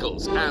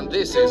Barnacles, and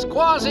this is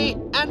Quasi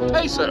and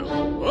Peso.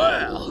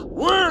 Well,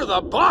 we're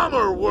the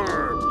bomber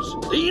worms.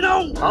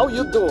 Dino? how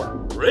you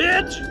doing?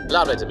 Reg?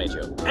 Lovely to meet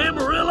you.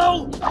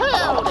 Amarillo?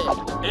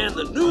 Howdy! And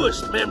the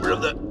newest member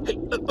of the...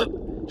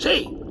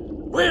 Hey, say,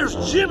 where's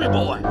Jimmy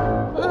boy?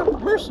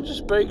 Permission to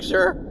speak,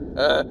 sir.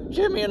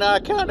 Jimmy and I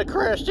kind of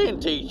crashed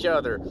into each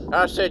other.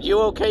 I said, "You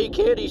okay,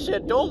 kid?" He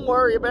said, "Don't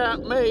worry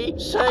about me.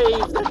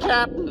 Save the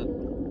captain."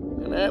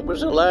 And that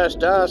was the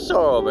last I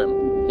saw of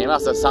him. He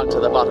must have sunk to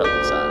the bottom,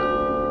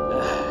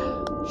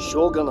 sir.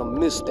 Sure gonna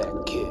miss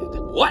that kid.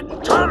 What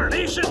in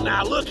tarnation?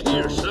 Now look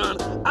here, son.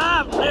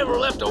 I've never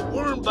left a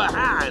worm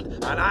behind,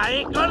 and I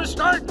ain't gonna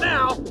start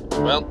now.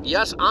 Well,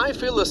 yes, I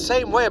feel the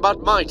same way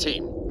about my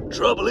team.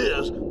 Trouble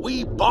is,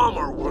 we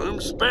bomber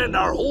worms spend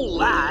our whole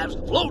lives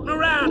floating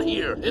around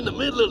here in the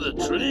middle of the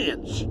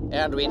trench.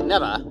 And we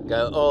never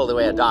go all the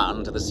way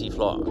down to the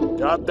seafloor.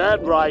 Got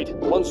that right.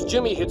 Once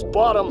Jimmy hits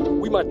bottom,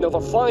 we might never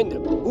find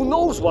him. Who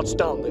knows what's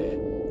down there?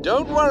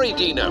 Don't worry,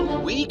 Dino.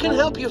 We can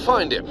help you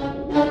find him.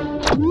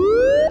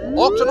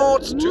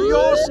 Octonauts, to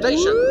your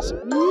stations.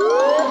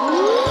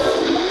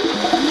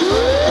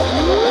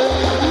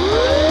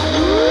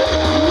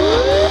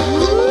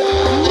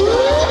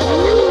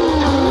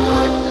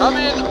 Come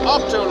in,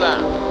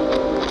 Octolab.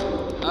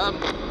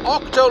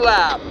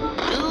 Octolab,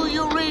 do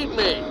you read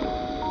me?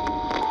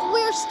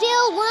 We're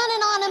still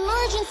running on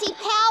emergency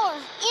power,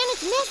 and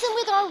it's messing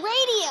with our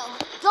radio.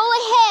 Go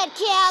ahead,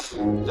 Cap.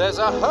 There's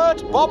a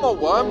hurt bomber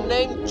worm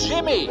named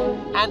Jimmy,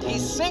 and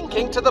he's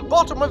sinking to the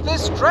bottom of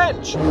this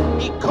trench.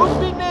 He could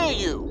be near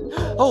you.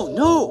 Oh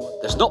no,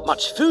 there's not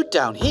much food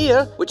down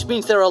here, which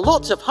means there are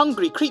lots of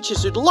hungry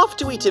creatures who'd love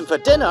to eat him for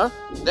dinner.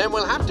 Then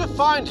we'll have to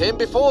find him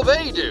before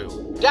they do.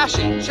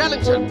 Dashy,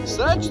 Shellington,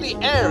 search the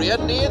area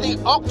near the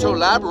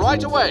Octolab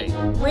right away.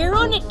 We're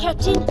on it,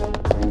 Captain.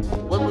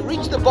 When we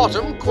reach the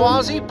bottom,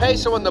 Quasi,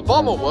 Peso, and the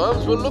bomber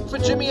worms will look for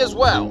Jimmy as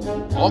well.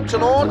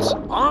 Octonauts,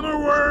 Bomber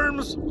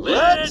worms,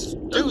 let's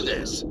do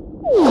this.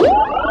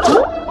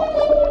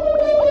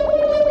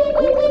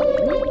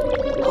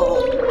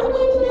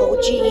 Oh,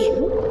 gee.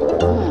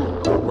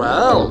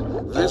 Well,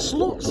 this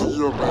looks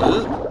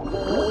yummy.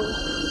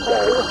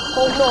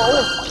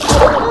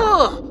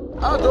 Oh,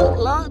 I don't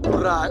like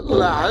bright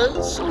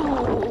lights.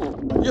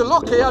 You're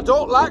lucky I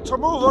don't like to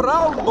move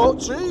around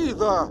much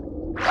either.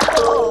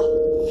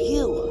 Oh,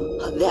 phew.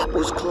 That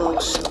was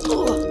close.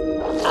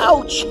 Oh,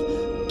 ouch.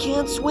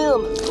 Can't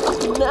swim.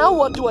 Now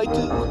what do I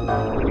do?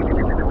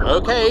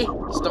 Okay,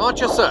 start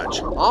your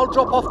search. I'll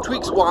drop off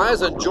Tweak's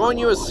wires and join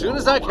you as soon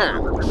as I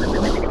can.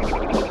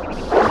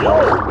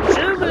 Yo,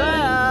 Jimmy!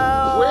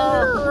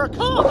 We're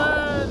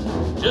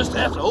coming! Just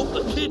have to hope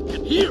the kid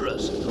can hear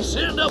us and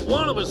send up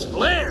one of his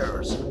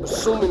flares.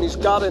 Assuming he's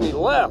got any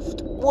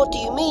left. What do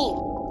you mean?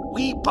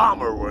 We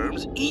bomber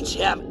worms each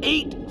have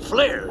 8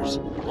 flares.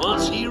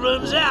 Once he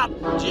runs out,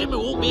 Jimmy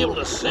won't be able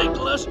to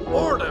signal us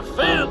or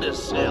defend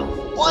himself.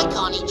 Why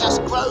can't he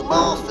just grow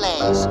more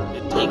flares?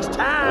 It takes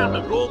time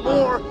to grow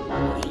more,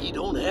 and he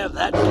don't have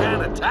that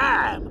kind of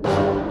time.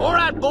 All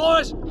right,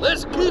 boys,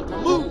 let's keep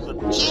moving.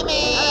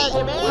 Jimmy!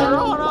 We're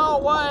on our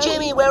way!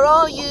 Jimmy, where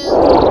are you?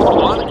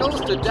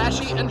 Barnacles to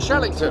Dashy and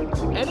Shellington.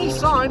 Any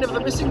sign of the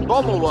missing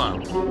bomber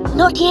worm?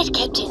 Not yet,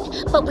 Captain,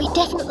 but we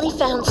definitely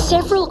found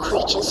several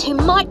creatures who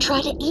might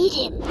try to eat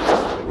him.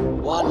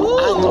 One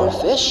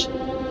anglerfish,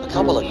 a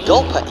couple of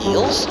gulper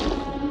eels,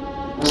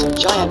 some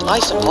giant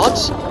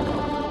isopods,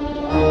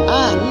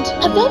 and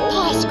a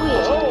vampire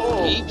squid.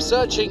 Keep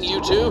searching, you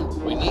two.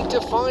 We need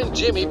to find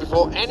Jimmy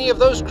before any of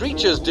those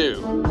creatures do.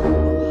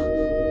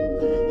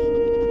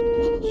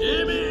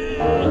 Jimmy!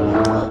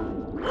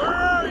 Where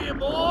are you,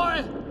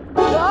 boy?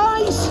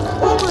 Guys,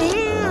 over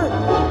here!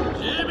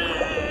 Jimmy!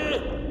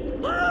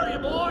 Where are you,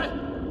 boy?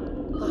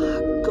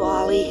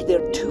 Golly,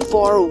 they're too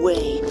far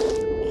away.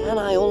 And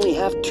I only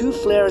have 2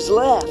 flares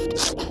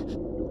left.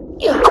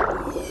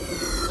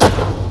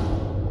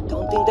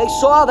 Don't think they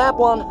saw that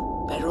one.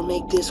 Better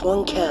make this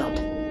one count.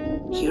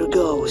 Here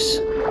goes.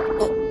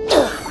 Look!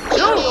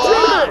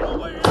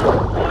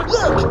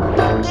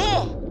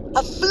 There!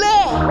 A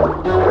flare!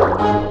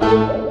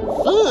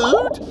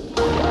 Food?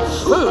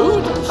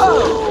 Food?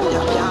 Oh!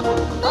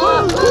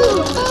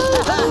 Food?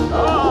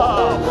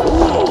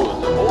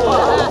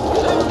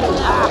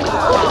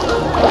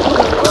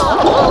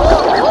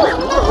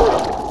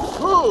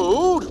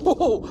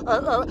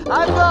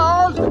 Hang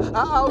on!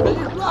 I'll be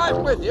right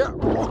with you.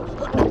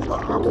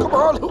 Come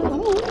on.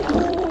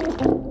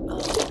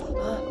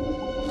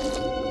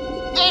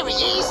 There he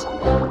is!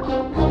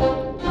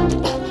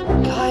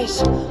 Guys,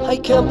 I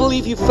can't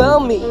believe you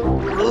found me.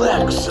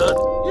 Relax, son.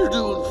 You're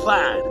doing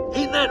fine.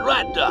 Ain't that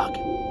right, Doc?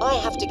 I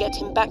have to get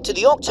him back to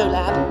the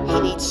Octolab. He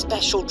needs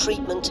special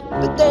treatment,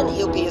 but then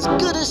he'll be as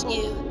good as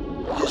new.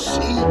 You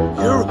see,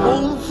 you're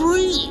home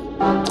free.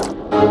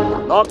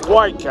 Not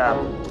quite, Cap.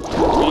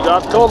 We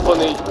got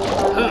company.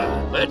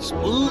 Let's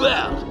move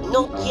out.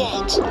 Not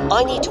yet.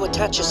 I need to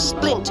attach a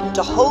splint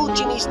to hold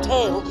Jimmy's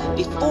tail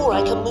before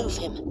I can move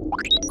him.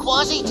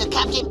 Quasi to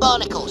Captain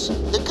Barnacles.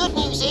 The good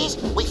news is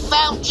we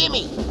found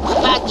Jimmy. The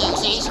bad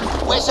news is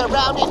we're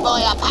surrounded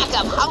by a pack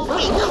of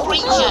hungry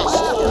creatures.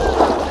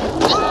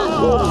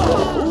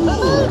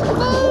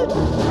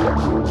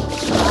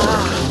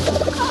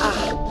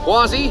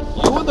 Quasi,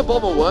 you and the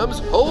bomber worms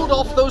hold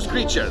off those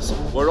creatures.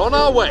 We're on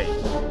our way.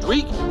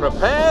 Tweak,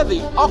 prepare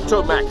the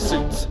Octomax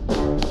suits.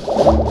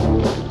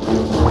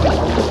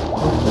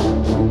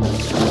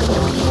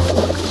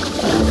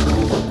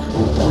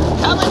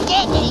 Come and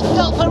get me,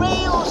 gulper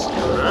eels!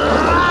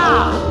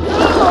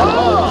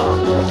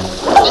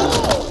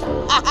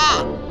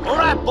 All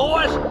right,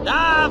 boys,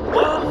 dive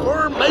bomb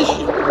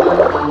formation.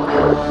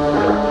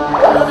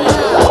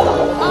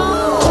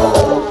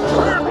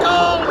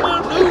 Circle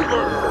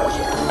maneuvers.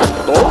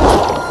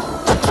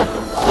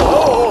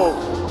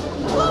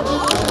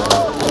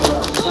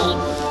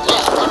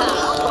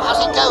 How's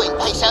it going,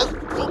 Peso?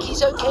 Think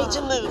he's okay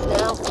to move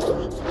now?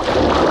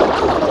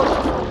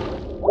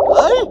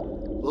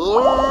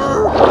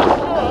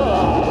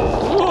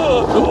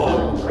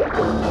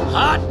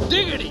 Hot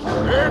diggity!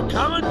 They're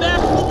coming back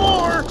for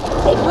more!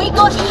 Then we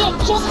got here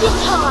just in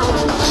time.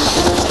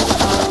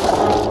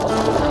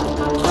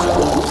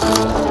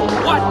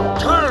 What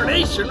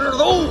tarnation are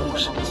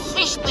those?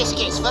 Fish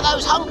biscuits for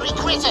those hungry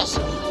critters.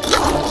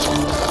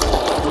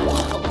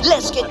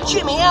 Let's get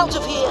Jimmy out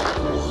of here.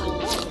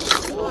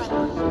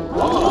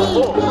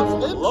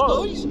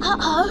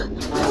 Uh-oh,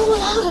 we're all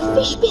out of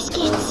fish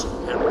biscuits.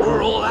 And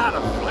we're all out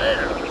of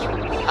flares.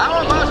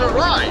 How about a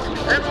ride?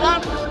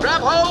 Everyone,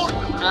 grab hold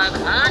and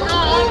hang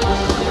on.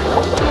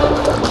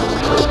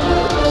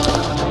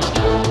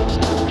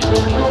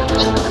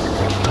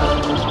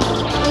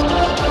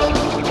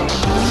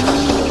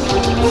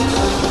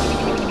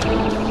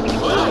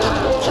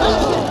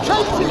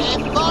 They're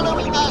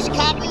following us,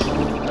 Captain.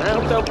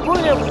 And they're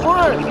bringing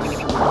friends.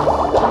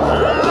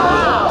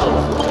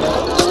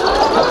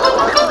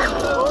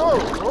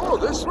 Oh,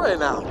 this way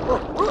now.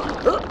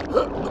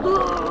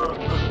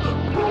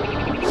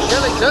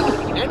 Skeleton,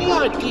 any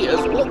ideas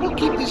what will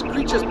keep these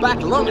creatures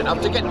back long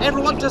enough to get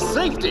everyone to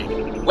safety?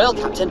 well,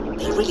 Captain,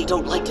 they really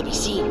don't like to be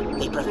seen.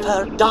 They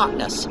prefer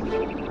darkness.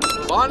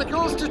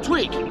 Barnacles to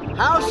Tweak.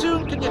 How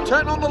soon can you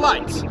turn on the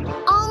lights?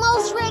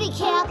 Almost ready,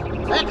 Cap.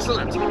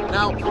 Excellent.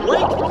 Now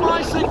wait for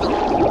my signal.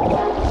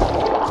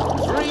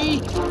 3,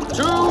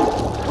 2,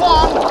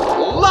 1,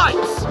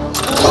 lights!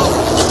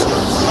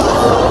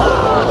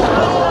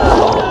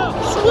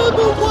 Swim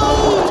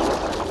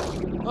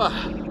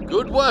away!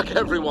 Good work,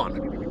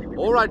 everyone.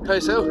 All right,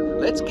 Peso,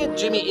 let's get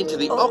Jimmy into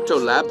the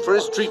Octolab for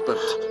his treatment.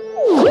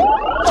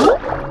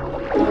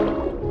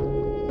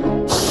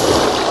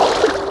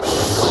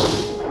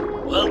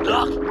 Well,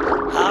 Doc,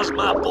 how's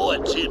my boy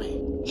Jimmy?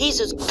 He's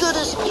as good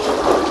as new.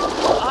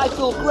 I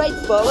feel great,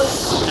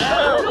 fellas.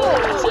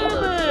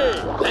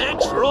 Jimmy!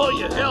 Thanks for all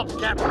your help,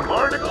 Captain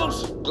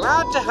Barnacles.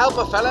 Glad to help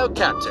a fellow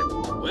captain.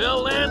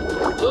 Well then,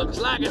 looks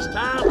like it's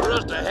time for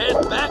us to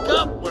head back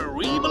up where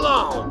we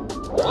belong.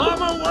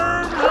 Plumber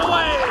worms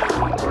away!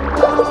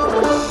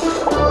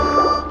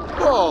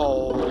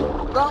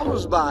 Oh, that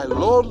was my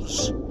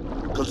lunch.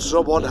 Could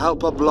someone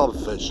help a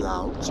blobfish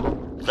out?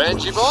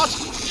 Vengibot?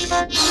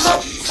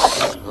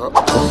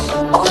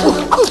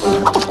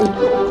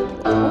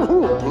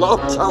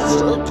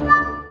 Blobtastic.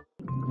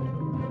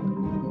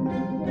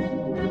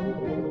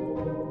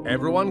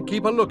 Everyone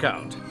keep a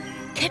lookout.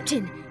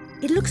 Captain,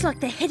 it looks like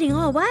they're heading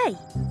our way.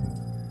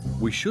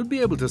 We should be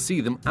able to see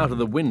them out of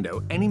the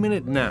window any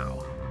minute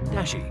now.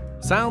 Dashi,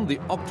 sound the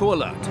Octo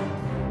alert.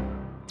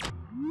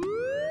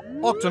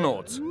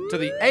 Octonauts, to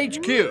the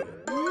HQ.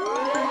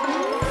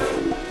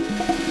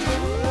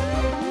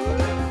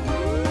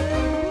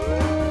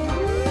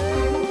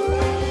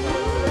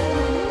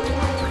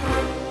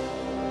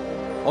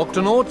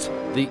 Octonauts,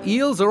 the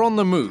eels are on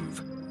the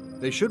move.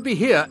 They should be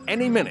here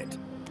any minute.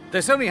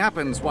 This only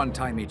happens one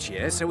time each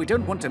year, so we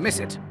don't want to miss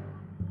it.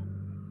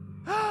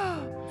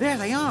 There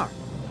they are.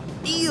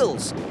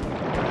 Eels.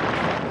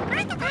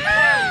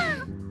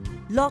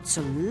 Lots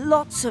and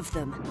lots of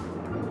them.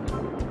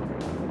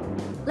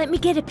 Let me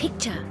get a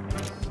picture.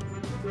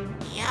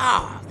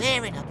 Yeah,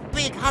 they're in a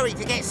big hurry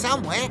to get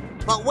somewhere.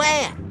 But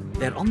where?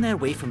 They're on their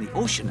way from the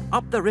ocean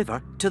up the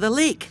river to the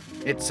lake.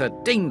 It's a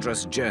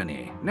dangerous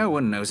journey. No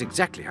one knows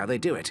exactly how they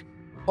do it.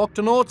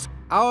 Octonauts,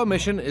 our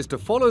mission is to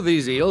follow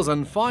these eels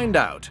and find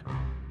out.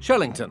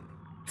 Shellington.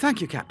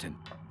 Thank you, Captain.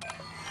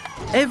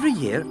 Every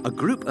year, a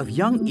group of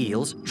young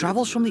eels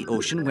travels from the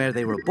ocean where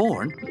they were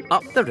born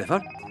up the river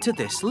to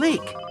this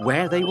lake,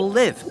 where they will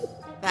live.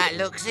 That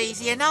looks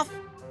easy enough.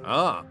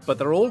 Ah, but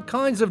there are all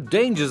kinds of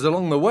dangers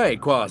along the way,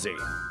 Quasi.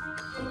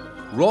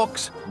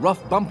 Rocks,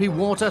 rough bumpy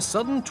water,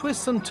 sudden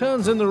twists and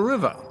turns in the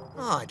river.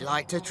 I'd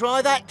like to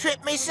try that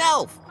trip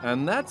myself.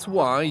 And that's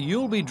why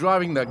you'll be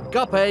driving the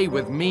Guppy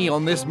with me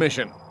on this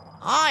mission.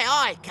 Aye,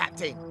 aye,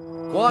 Captain.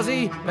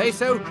 Quasi,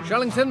 Peso,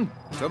 Shellington,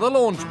 to the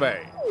launch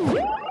bay.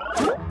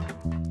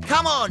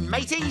 Come on,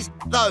 mateys.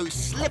 Those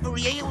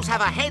slippery eels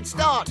have a head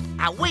start,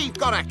 and we've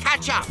got to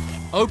catch up.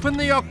 Open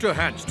the octo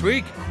hatch,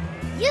 Tweak.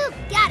 You've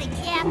got it,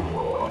 Cap.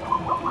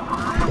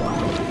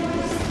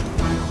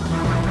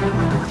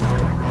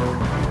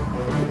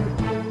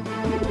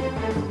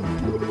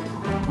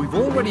 We've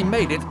already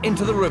made it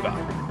into the river.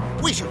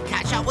 We should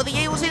catch up with the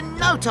eels in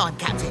no time,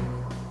 Captain.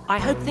 I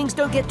hope things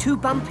don't get too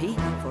bumpy,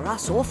 for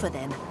us or for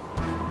them.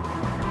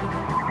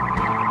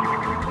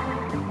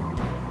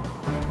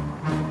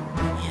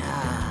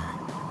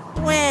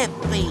 Where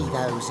be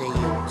those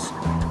eels?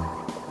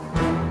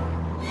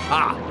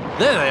 Ah,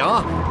 there they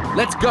are.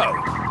 Let's go.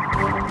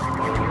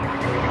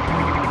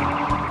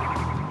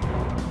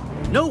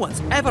 No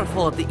one's ever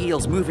followed the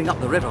eels moving up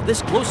the river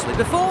this closely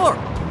before.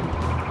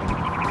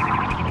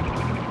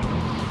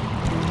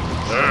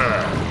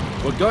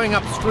 We're going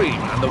upstream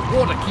and the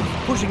water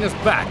keeps pushing us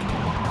back.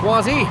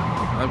 Quasi,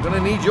 I'm going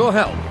to need your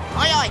help.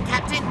 Aye, aye,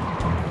 Captain.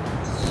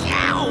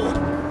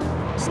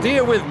 Yow!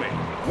 Steer with me.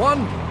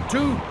 1,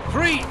 2,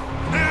 3.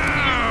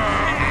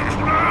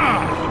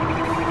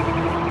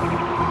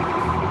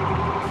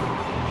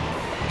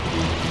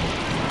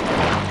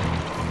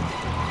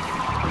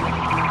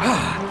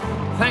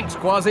 Thanks,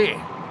 Quasi.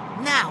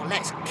 Now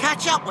let's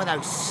catch up with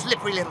those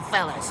slippery little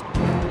fellas.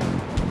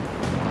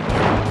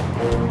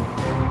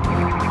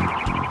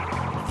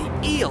 The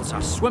eels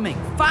are swimming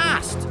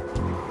fast.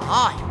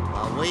 Aye,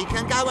 well, we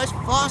can go as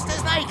fast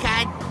as they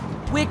can.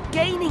 We're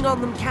gaining on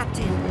them,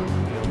 Captain.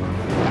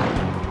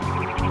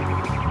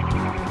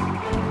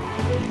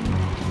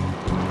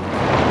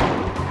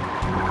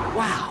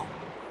 Wow.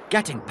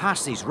 Getting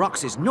past these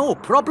rocks is no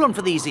problem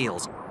for these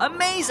eels.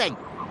 Amazing.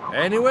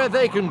 Anywhere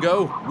they can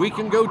go, we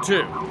can go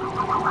too.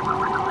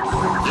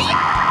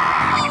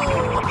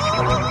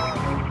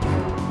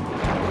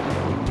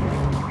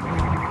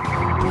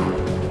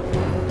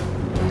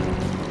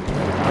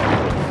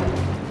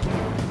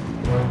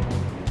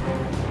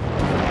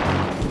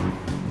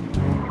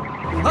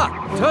 Ha!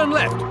 Turn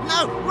left.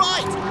 No,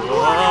 right.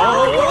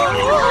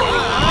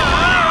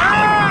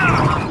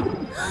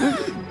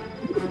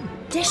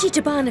 Dashi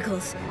to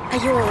Barnacles, are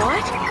you all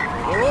right?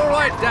 We're all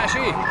right,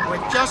 Dashi.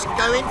 We're just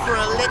going for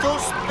a little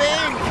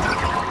spin.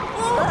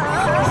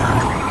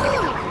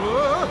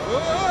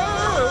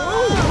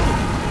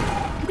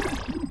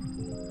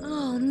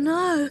 Oh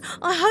no,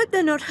 I hope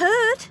they're not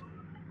hurt.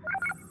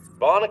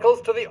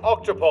 Barnacles to the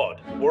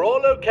Octopod. We're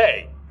all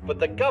okay, but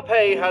the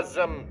Guppy has,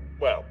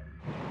 well,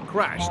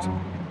 crashed.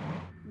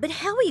 But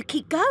how will you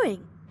keep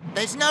going?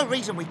 There's no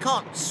reason we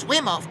can't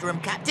swim after him,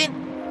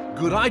 Captain.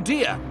 Good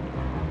idea.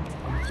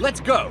 Let's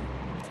go.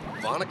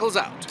 Barnacles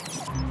out.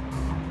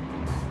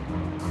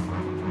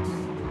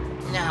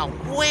 Now,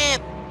 where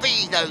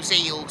be those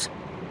eels?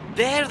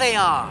 There they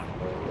are.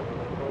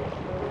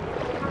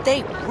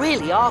 They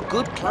really are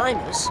good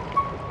climbers.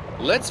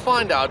 Let's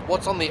find out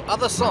what's on the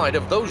other side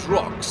of those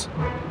rocks.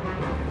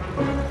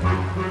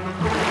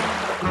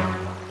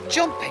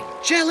 Jumping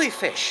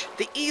jellyfish.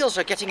 The eels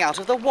are getting out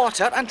of the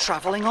water and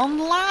travelling on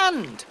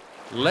land.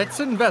 Let's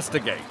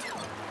investigate.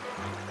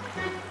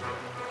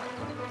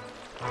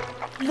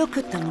 Look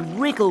at them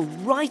wriggle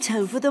right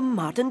over the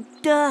mud and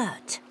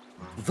dirt.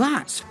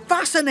 That's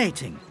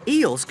fascinating.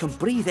 Eels can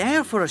breathe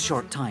air for a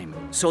short time,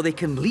 so they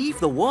can leave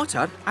the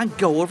water and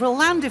go over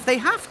land if they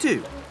have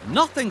to.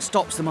 Nothing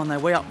stops them on their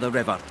way up the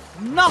river.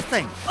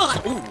 Nothing.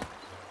 Ugh.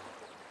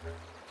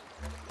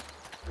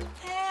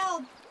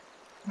 Help!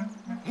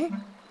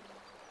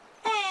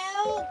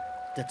 Help!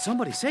 Did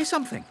somebody say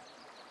something?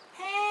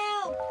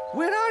 Help!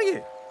 Where are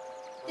you?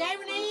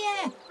 Down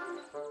here!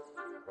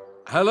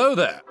 Hello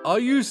there. Are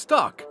you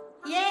stuck?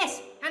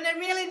 Yes, and I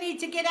really need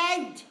to get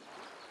out.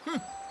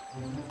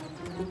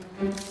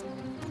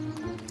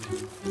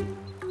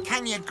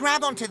 Can you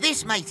grab onto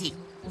this, matey?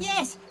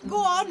 Yes, go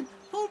on.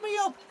 Pull me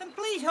up and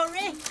please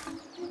hurry.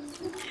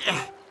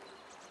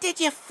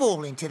 Did you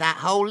fall into that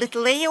hole,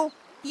 little eel?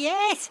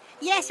 Yes,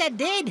 I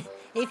did.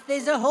 If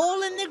there's a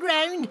hole in the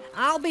ground,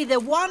 I'll be the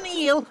one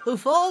eel who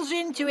falls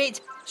into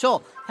it.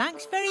 So,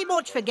 thanks very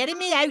much for getting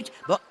me out,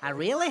 but I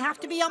really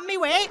have to be on my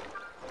way.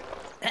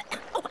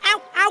 Oh,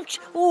 ow, ouch!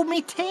 Oh,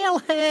 my tail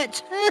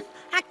hurts.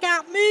 I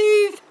can't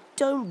move.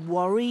 Don't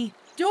worry.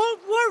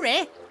 Don't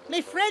worry. My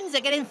friends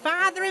are getting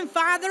farther and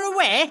farther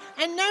away,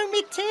 and now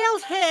my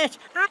tail's hurt.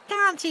 I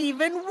can't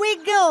even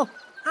wiggle.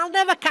 I'll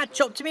never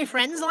catch up to my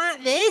friends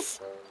like this.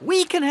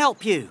 We can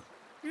help you.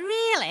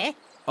 Really?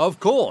 Of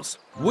course.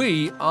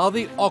 We are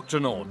the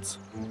Octonauts.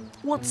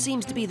 What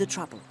seems to be the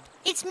trouble?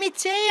 It's my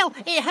tail.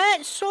 It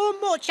hurts so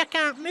much I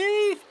can't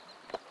move.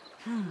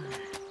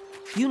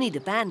 You need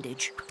a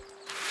bandage.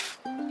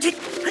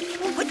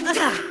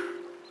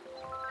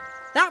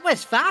 That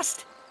was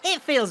fast.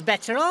 It feels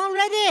better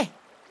already.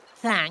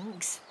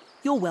 Thanks.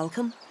 You're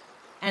welcome.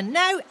 And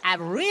now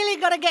I've really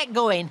got to get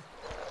going.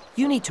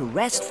 You need to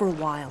rest for a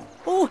while.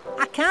 Oh,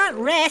 I can't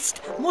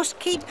rest. Must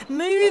keep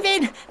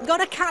moving.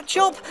 Gotta catch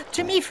up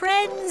to me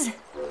friends.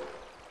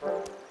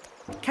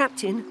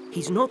 Captain,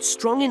 he's not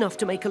strong enough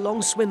to make a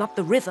long swim up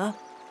the river.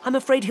 I'm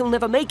afraid he'll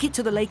never make it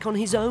to the lake on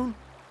his own.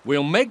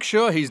 We'll make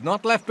sure he's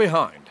not left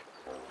behind.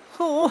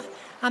 Oh,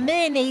 I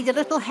may need a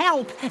little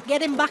help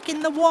getting back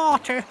in the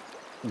water.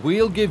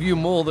 We'll give you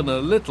more than a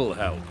little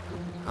help.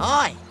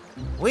 Aye,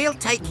 we'll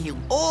take you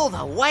all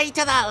the way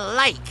to the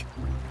lake.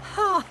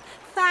 Oh,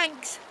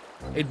 thanks.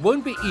 It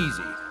won't be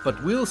easy,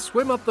 but we'll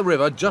swim up the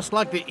river just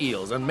like the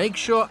eels and make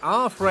sure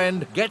our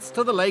friend gets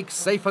to the lake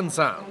safe and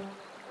sound.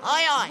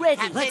 Aye, aye, Ready,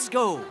 Captain. Let's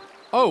go.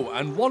 Oh,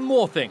 and one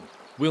more thing.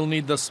 We'll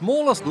need the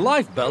smallest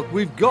life belt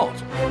we've got.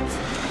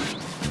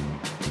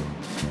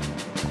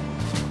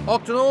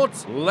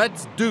 Octonauts,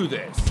 let's do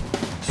this.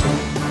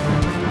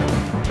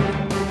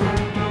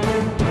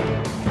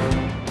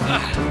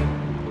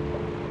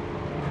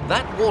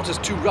 That water's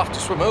too rough to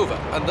swim over,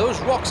 and those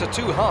rocks are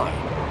too high.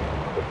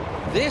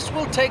 This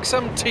will take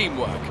some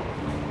teamwork.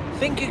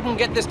 Think you can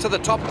get this to the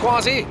top,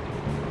 Quasi?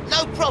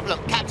 No problem,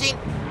 Captain.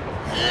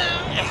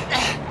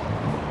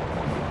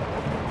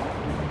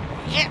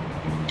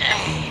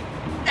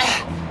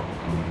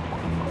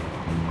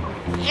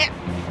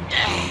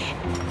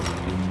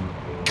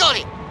 Got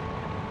it.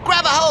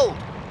 Grab a hold.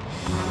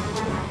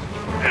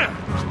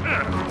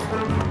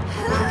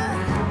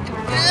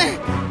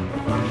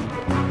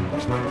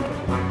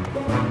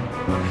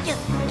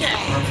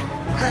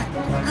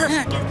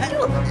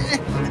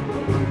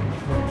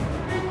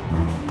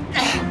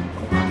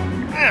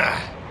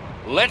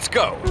 Let's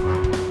go.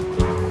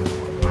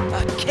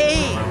 A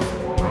cave.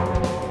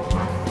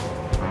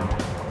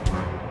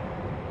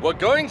 We're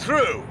going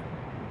through.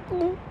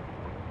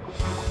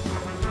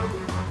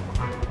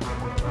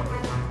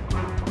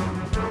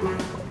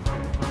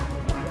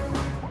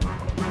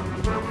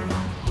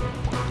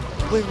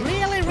 We're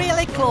really,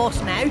 really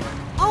close now.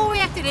 All we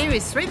have to do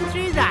is swim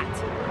through that.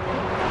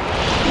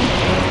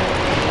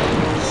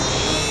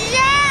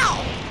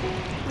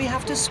 Yeah! We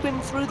have to swim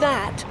through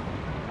that.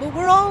 But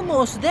we're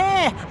almost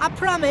there, I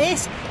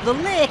promise. The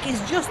lake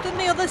is just on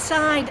the other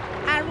side.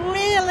 I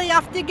really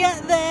have to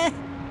get there.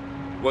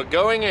 We're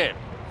going in.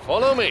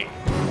 Follow me.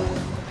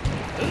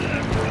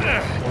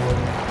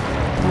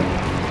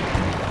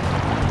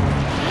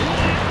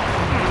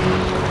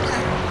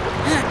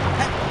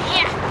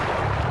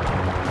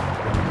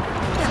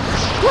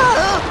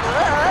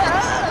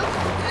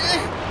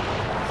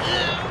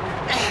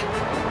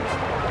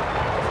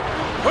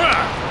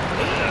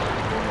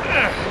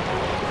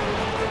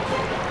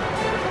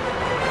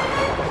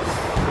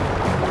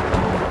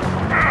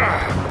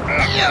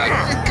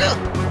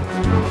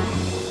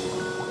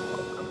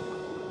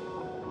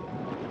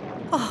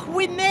 Oh,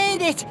 we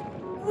made it!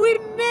 We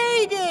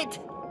made it!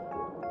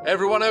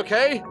 Everyone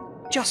okay?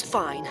 Just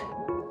fine.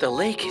 The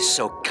lake is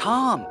so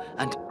calm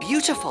and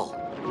beautiful.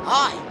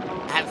 Aye,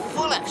 and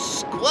full of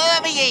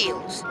squirmy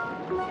eels.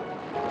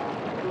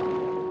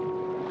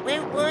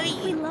 Where were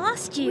you? We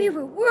lost you. We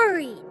were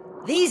worried.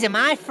 These are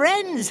my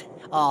friends.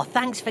 Oh,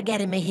 thanks for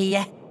getting me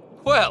here.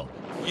 Well,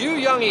 you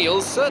young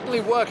eels certainly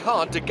work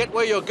hard to get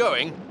where you're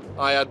going.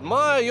 I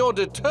admire your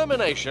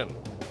determination.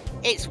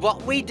 It's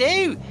what we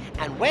do.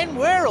 And when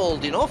we're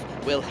old enough,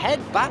 we'll head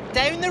back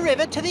down the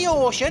river to the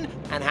ocean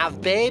and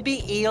have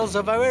baby eels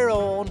of our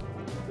own.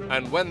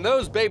 And when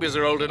those babies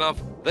are old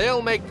enough,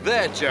 they'll make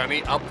their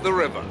journey up the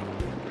river.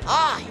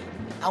 Aye,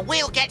 and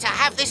we'll get to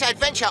have this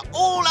adventure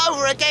all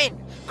over again.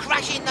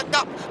 Crashing the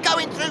dock,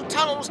 going through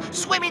tunnels,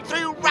 swimming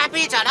through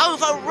rapids and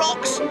over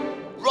rocks.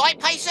 Right,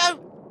 Peso?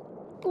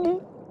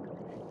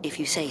 If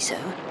you say so.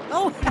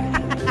 Oh,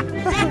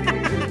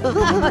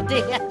 oh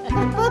dear.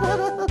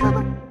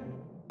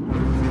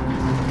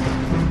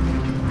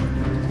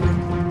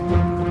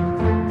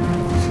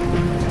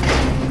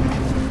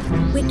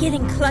 We're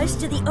getting close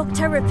to the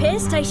Octo repair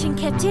station,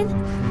 Captain.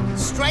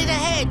 Straight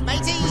ahead,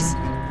 mateys.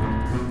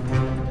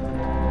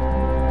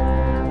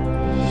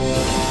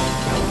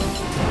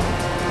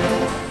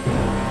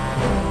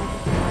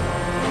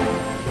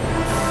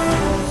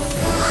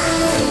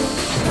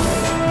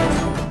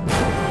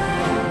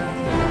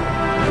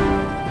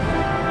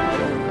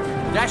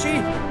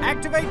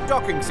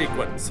 docking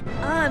sequence.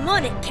 I'm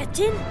on it,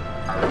 Captain.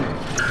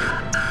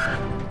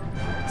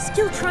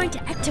 Still trying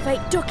to activate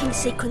docking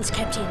sequence,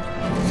 Captain.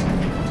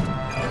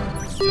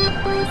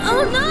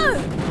 Oh no!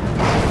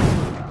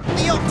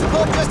 The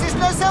Octopod just isn't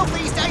herself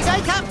these days,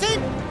 eh,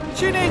 Captain?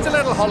 She needs a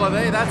little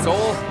holiday, that's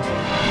all.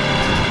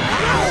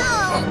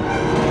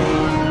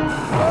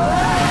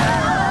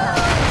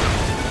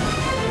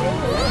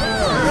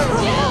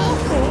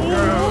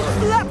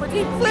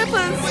 Flappity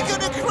flippers! We're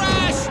gonna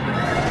crash!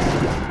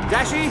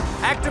 Dashy,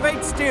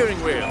 activate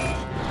steering wheel.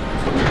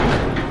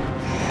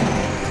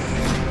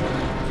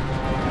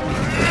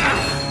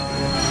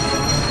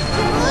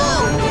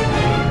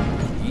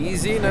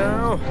 Easy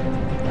now.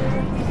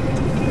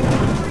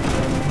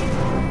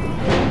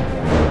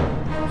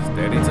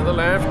 Steady to the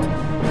left.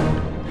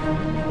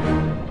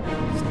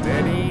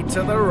 Steady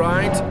to the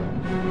right.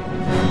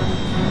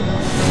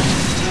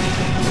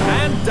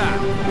 And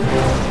down.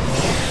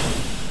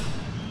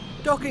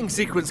 Docking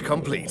sequence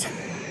complete.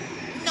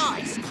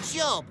 Nice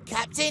job,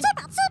 Captain.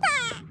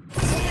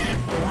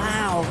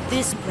 Wow,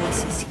 this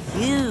place is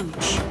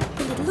huge.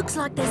 It looks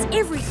like there's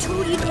every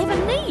tool you'd ever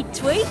need,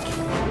 Tweak.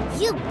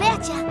 You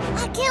betcha.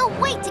 I can't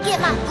wait to get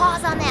my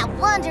paws on that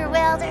wonder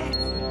welder.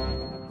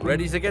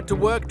 Ready to get to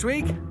work,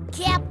 Tweak?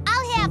 Cap,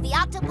 I'll have the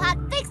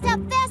Octopod fixed up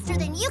faster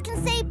than you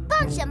can say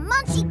bunch of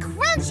munchy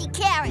crunchy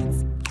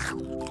carrots.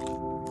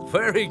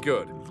 Very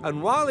good.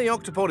 And while the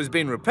Octopod is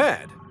being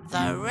repaired,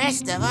 The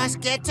rest of us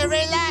get to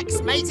relax,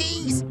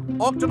 mateys.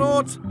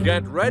 Octonauts,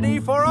 get ready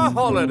for a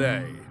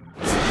holiday.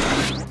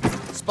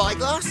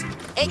 Spyglass,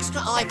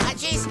 extra eye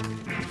patches,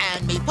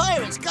 and me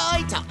Pirate's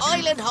Guide to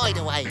Island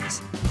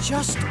Hideaways.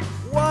 Just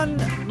one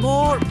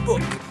more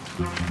book.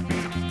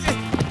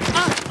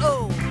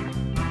 Oh!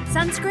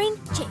 Sunscreen?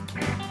 Check.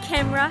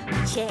 Camera?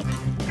 Check.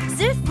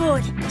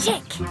 Surfboard?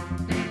 Check.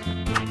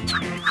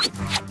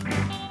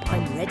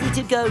 I'm ready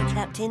to go,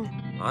 Captain.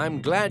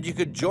 I'm glad you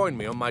could join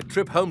me on my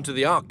trip home to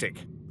the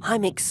Arctic.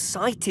 I'm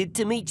excited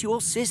to meet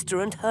your sister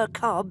and her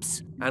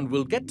cubs. And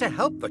we'll get to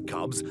help the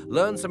cubs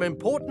learn some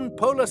important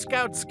Polar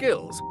Scout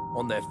skills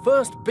on their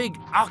first big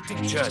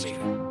Arctic journey.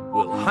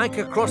 We'll hike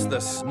across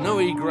the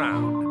snowy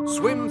ground,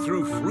 swim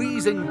through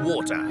freezing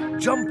water,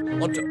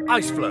 jump onto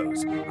ice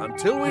floes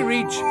until we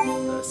reach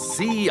the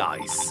sea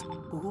ice.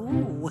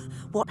 Ooh,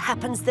 what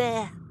happens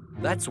there?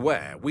 That's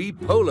where we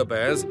polar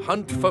bears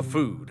hunt for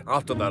food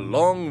after the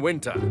long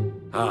winter.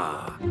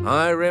 Ah,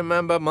 I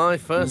remember my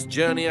first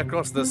journey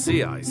across the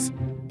sea ice.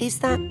 Is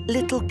that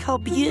little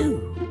cub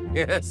you?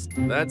 Yes,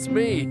 that's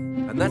me.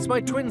 And that's my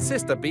twin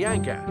sister,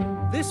 Bianca.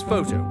 This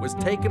photo was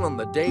taken on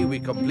the day we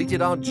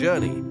completed our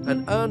journey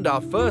and earned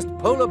our first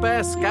Polar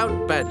Bear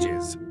Scout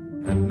badges.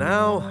 And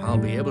now I'll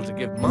be able to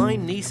give my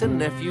niece and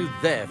nephew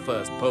their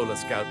first Polar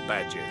Scout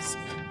badges.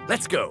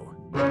 Let's go.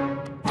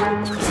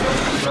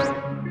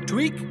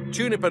 Tweak,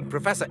 Tunip and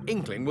Professor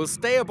Inkling will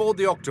stay aboard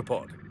the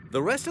Octopod.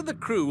 The rest of the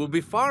crew will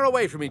be far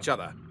away from each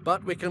other,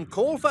 but we can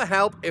call for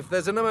help if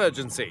there's an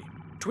emergency.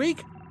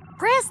 Tweak?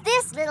 Press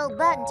this little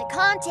button to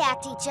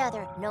contact each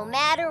other, no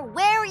matter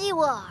where you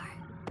are.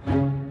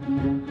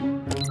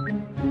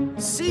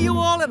 See you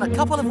all in a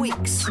couple of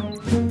weeks.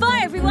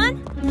 Bye,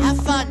 everyone. Have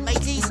fun,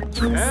 mateys.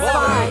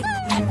 Bye.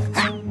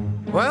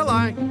 Well,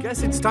 I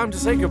guess it's time to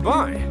say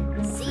goodbye.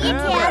 See you,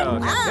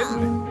 Cat.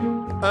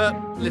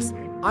 Listen,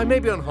 I may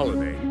be on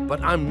holiday,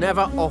 but I'm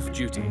never off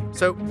duty.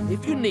 So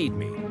if you need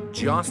me,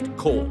 just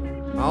call.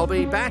 I'll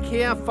be back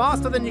here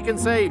faster than you can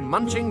say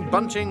munching,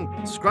 bunching,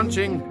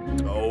 scrunching.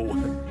 Oh,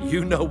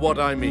 you know what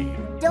I mean.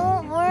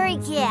 Don't worry,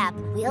 Cap.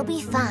 We'll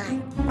be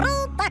fine.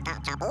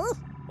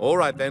 All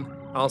right, then.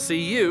 I'll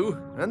see you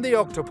and the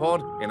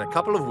Octopod in a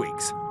couple of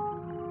weeks.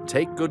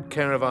 Take good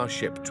care of our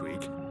ship,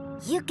 Tweak.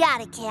 You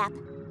got it, Cap.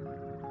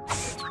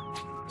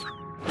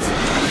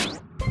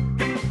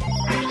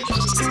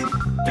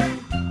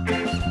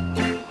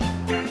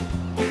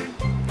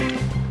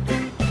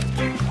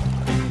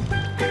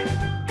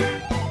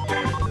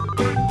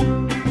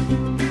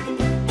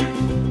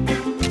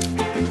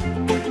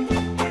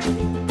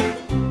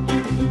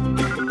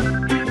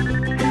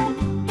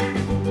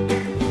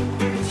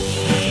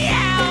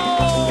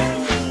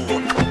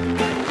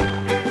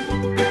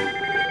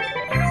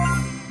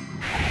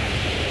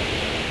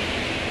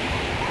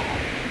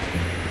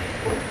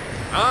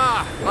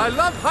 I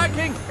love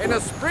hiking in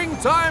a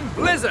springtime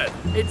blizzard.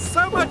 It's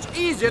so much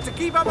easier to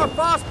keep up a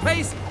fast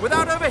pace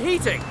without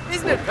overheating,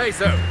 isn't it,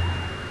 Peso?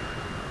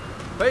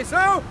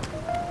 Peso?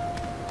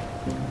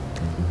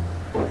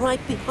 Right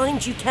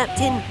behind you,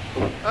 Captain.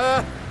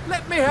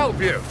 Let me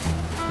help you.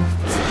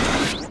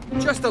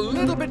 Just a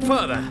little bit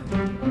further.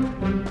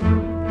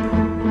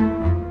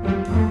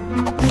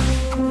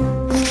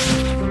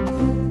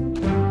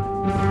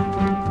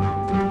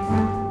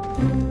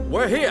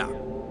 We're here.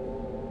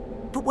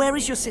 But where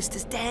is your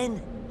sister's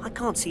den? I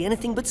can't see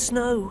anything but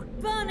snow.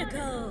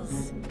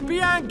 Barnacles!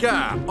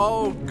 Bianca!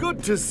 Oh,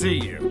 good to see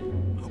you.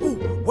 Oh,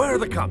 where are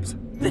the cubs?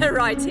 They're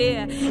right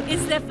here.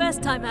 It's their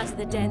first time out of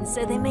the den,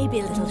 so they may be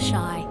a little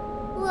shy.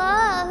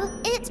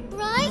 Whoa, it's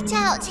bright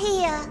out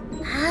here.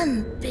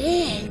 I'm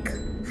big.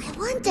 I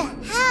wonder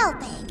how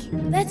big.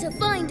 Better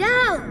find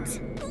out.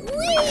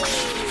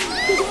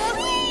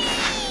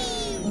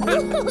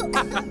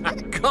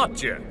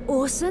 Gotcha!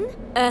 Orson,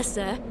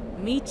 Ursa,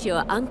 meet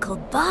your Uncle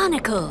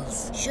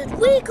Barnacles. Should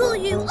we call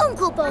you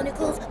Uncle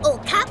Barnacles or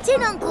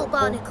Captain Uncle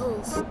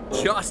Barnacles?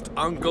 Just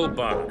Uncle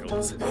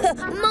Barnacles.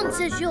 Mum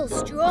says you're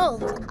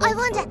strong. I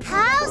wonder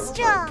how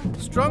strong.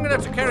 Strong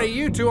enough to carry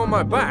you two on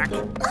my back.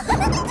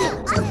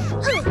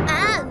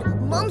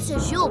 And Mum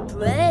says you're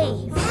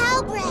brave.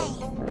 How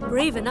brave?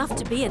 Brave enough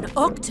to be an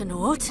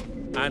Octonaut.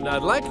 And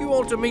I'd like you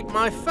all to meet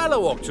my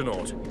fellow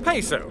Octonaut,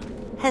 Peso.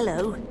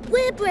 Hello.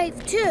 We're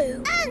brave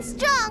too. And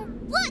strong.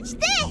 Watch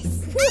this.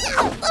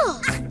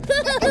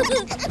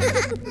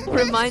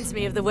 Reminds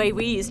me of the way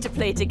we used to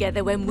play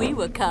together when we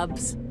were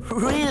cubs.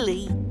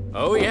 Really?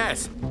 Oh,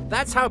 yes.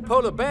 That's how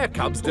polar bear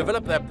cubs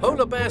develop their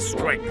polar bear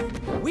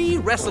strength. We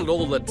wrestled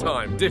all the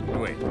time, didn't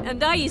we?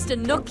 And I used to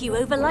knock you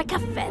over like a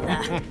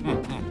feather.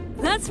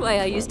 That's why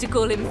I used to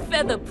call him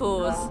Feather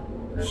Paws.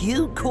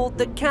 You called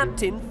the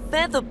captain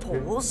Feather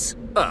Paws?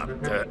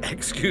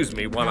 Excuse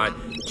me while I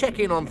check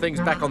in on things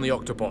back on the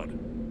Octopod.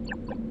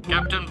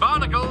 Captain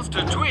Barnacles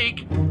to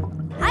Tweak.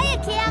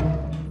 Hiya, Cap.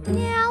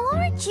 Now,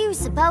 aren't you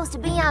supposed to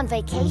be on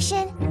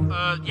vacation?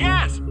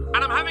 Yes, and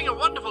I'm having a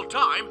wonderful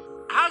time.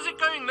 How's it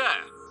going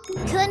there?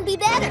 Couldn't be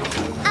better.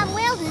 I'm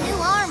welding new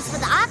arms for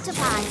the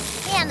Octopod,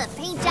 and the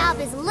paint job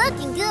is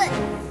looking good.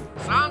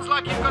 Sounds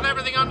like you've got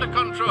everything under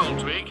control,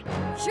 Tweak.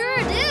 Sure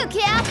do,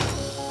 Cap.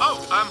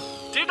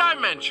 Oh, did I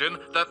mention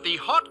that the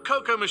hot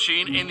cocoa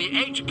machine in the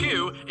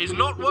HQ is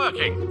not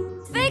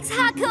working? Fix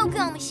hot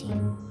cocoa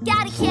machine.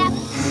 Got it, Cap.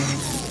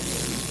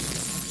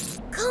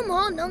 Come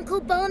on,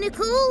 Uncle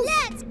Barnacle.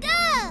 Let's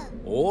go!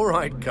 All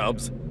right,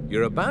 Cubs.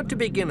 You're about to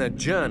begin a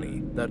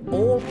journey that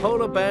all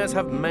polar bears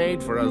have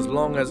made for as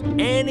long as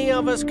any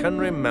of us can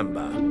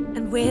remember.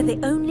 And we're the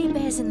only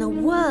bears in the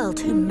world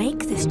who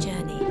make this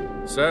journey.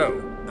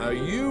 So, are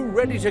you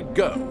ready to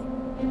go?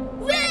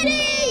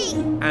 Ready!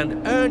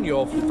 And earn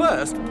your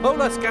first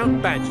Polar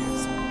Scout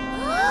badges.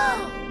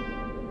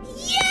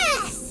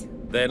 Yes!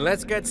 Then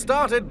let's get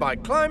started by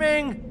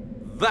climbing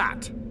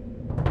that.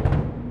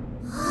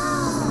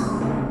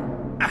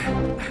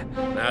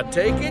 Now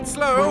take it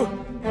slow.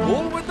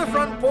 Pull with the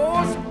front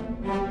paws.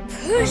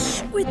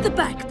 Push with the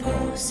back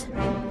paws.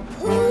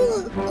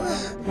 Pull,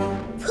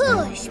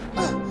 push,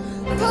 pull,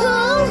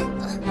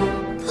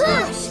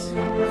 push.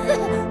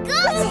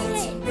 Got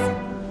it!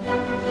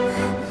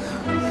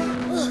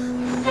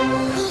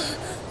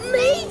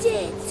 Made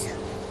it!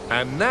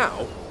 And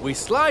now we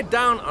slide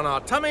down on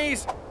our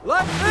tummies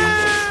like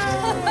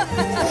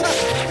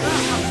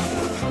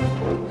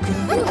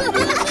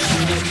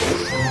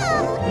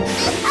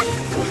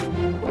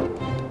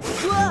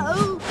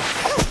Whoa!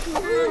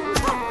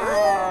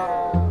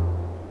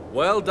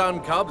 Well done,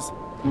 Cubs.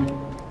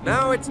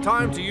 Now it's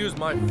time to use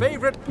my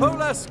favorite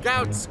Polar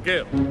Scout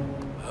skill.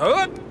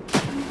 Hup!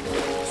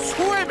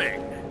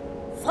 Swimming!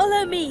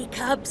 Follow me,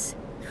 Cubs.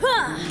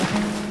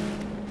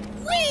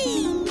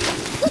 Whee!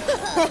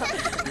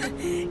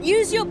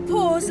 Use your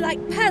paws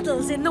like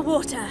paddles in the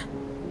water.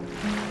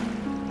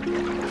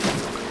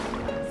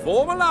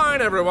 Form a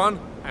line, everyone,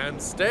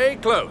 and stay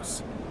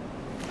close.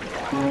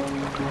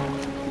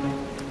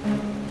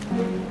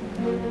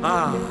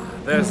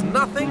 There's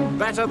nothing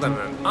better than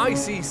an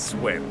icy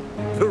swim.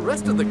 The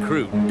rest of the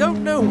crew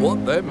don't know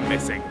what they're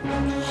missing.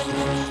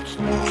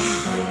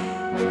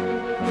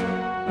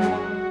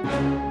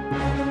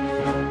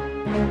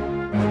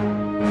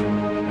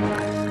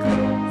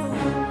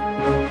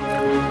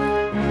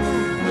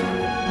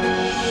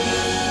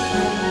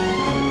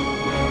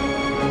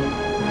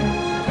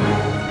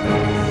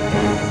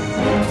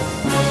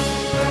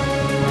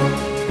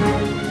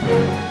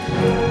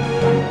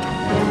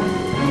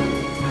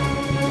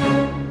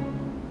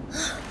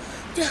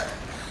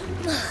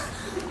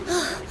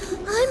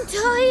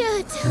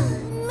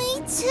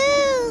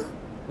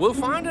 We'll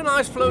find an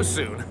ice floe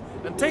soon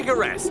and take a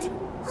rest.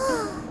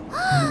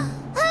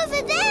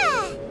 Over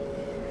there!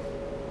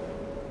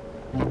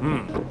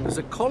 There's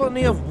a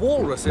colony of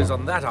walruses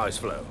on that ice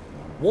floe.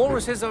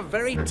 Walruses are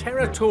very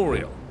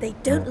territorial. They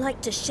don't like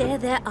to share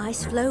their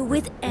ice floe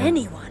with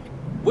anyone.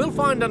 We'll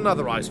find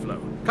another ice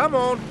floe. Come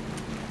on.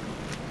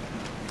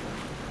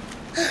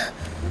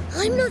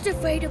 I'm not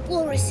afraid of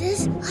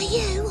walruses, are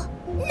you?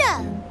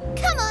 No.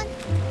 Come on.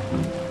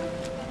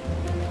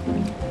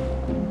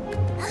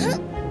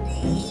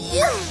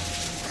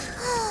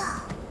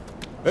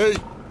 Hey,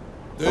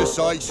 this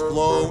ice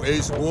floe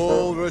is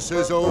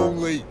walruses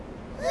only.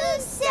 Who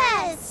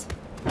says?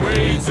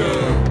 We do.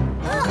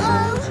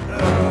 Uh-oh.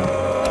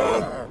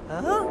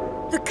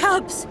 The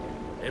Cubs!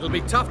 It'll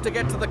be tough to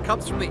get to the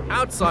Cubs from the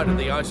outside of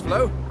the ice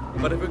floe,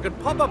 but if we could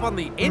pop up on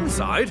the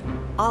inside...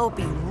 I'll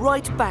be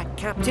right back,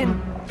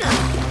 Captain.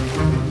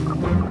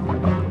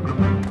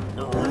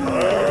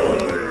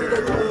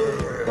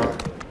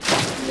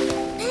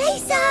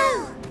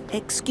 Peso!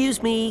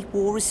 Excuse me,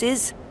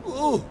 walruses.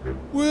 Oh,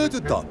 where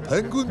did that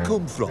penguin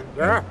come from?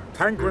 Yeah,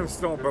 penguins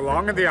don't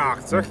belong in the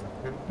Arctic.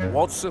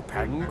 What's a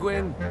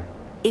penguin?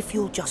 If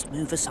you'll just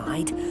move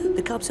aside,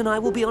 the cubs and I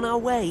will be on our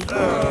way.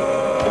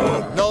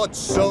 Not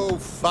so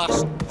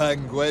fast,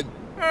 Penguin.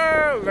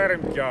 Let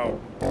him go.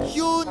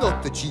 You're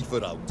not the chief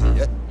around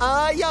here.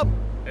 I am.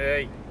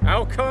 Hey,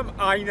 how come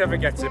I never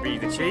get to be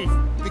the chief?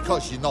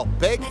 Because you're not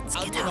big. Let's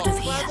get out of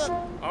here.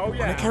 Oh,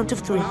 yeah. On a count of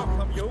 3,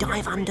 we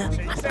dive under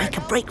and make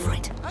a break for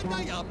it.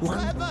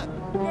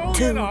 1,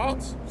 2,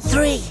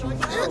 3.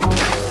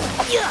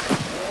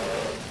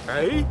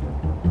 Hey?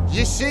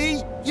 You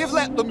see? You've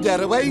let them get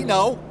away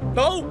now.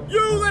 No,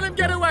 you let him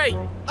get away.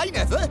 I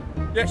never.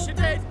 Yes, you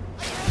did.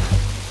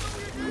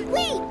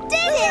 We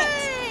did it!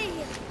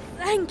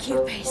 Thank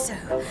you, Peso.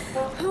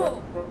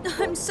 Oh,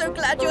 I'm so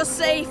glad you're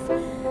safe.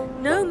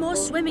 No more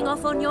swimming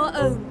off on your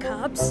own,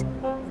 cubs.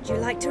 Would you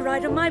like to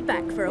ride on my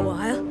back for a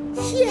while?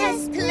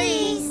 Yes,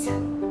 please.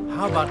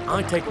 How about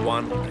I take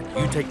one and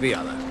you take the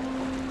other?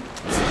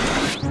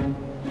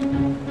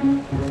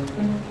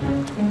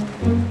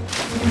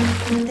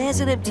 There's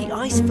an empty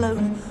ice floe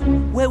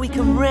where we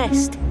can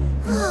rest.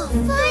 Oh,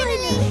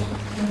 finally!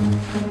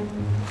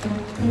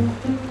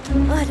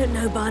 I don't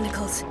know,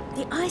 Barnacles.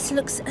 The ice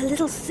looks a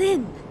little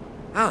thin.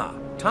 Ah,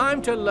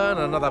 time to learn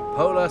another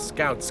polar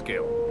scout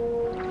skill.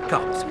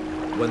 Cubs,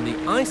 when the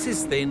ice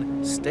is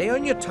thin, stay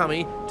on your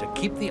tummy to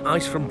keep the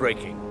ice from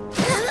breaking.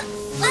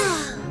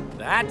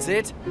 That's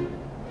it.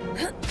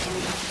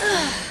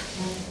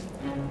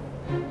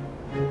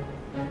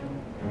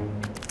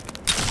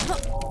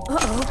 Uh-oh.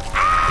 Oh,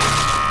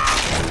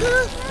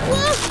 no!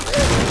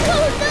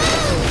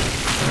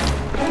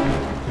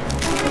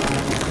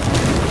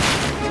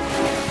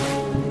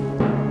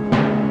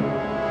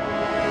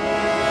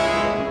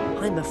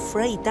 I'm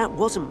afraid that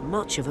wasn't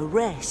much of a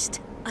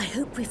rest. I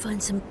hope we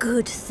find some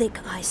good, thick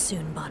ice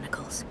soon,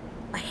 Barnacles.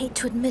 I hate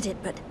to admit it,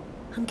 but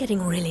I'm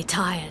getting really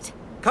tired.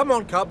 Come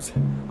on, Cubs.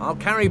 I'll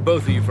carry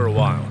both of you for a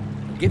while.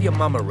 Give your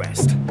mum a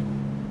rest.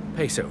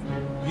 Peso,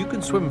 you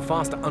can swim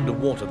faster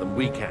underwater than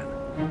we can.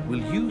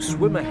 Will you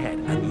swim ahead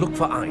and look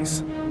for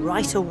ice?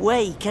 Right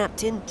away,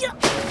 Captain.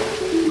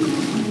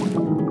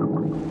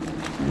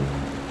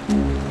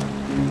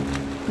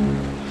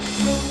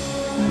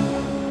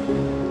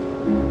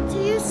 Do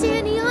you see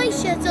any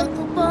ice yet,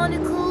 Uncle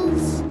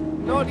Barnacles?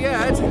 Not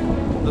yet.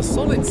 The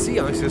solid sea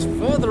ice is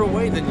further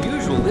away than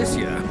usual this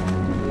year.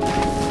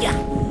 Yeah.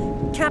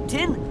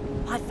 Captain,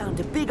 I found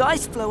a big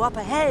ice floe up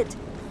ahead.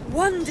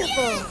 Wonderful.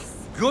 Yes!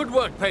 Good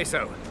work,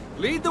 Peso.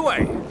 Lead the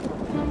way.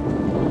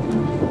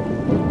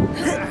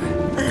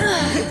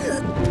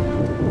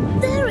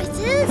 There it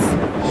is!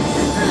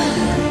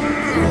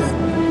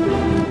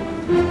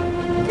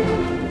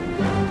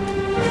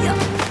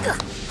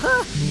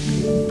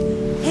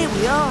 Here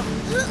we are.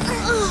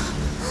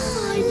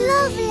 I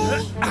love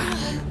it!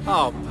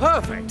 Oh,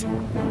 perfect.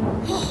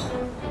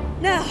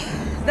 Now,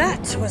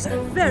 that was a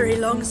very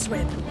long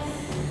swim.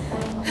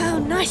 How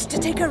nice to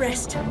take a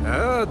rest.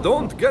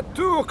 Don't get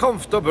too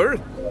comfortable.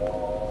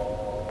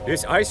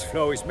 This ice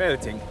floe is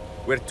melting.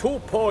 We're 2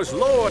 paws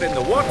lower in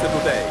the water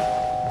today.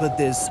 But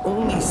there's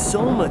only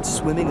so much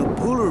swimming a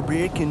polar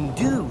bear can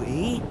do,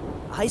 eh?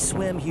 I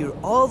swam here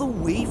all the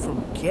way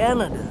from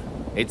Canada.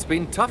 It's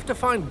been tough to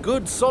find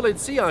good solid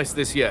sea ice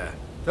this year.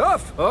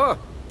 Tough, huh?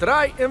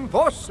 Try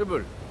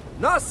impossible.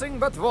 Nothing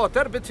but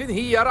water between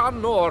here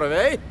and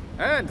Norway.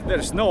 And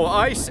there's no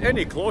ice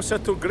any closer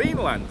to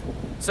Greenland.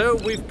 So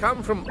we've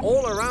come from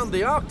all around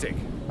the Arctic.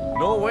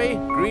 Norway,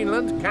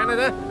 Greenland,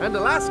 Canada, and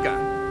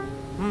Alaska.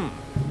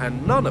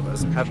 And none of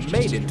us have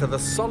made it to the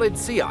solid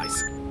sea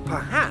ice.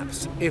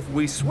 Perhaps if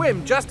we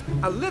swim just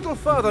a little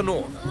further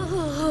north.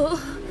 Oh,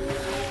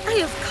 I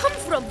have come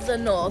from the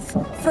north,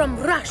 from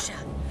Russia,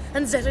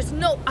 and there is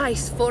no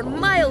ice for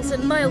miles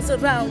and miles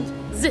around.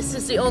 This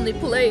is the only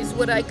place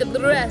where I can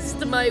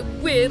rest my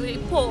weary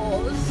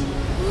paws.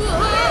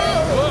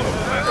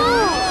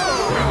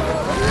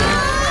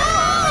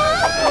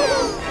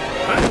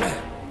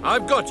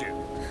 I've got you.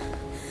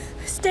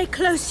 Stay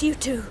close, you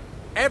two.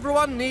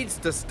 Everyone needs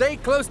to stay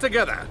close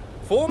together.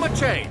 Form a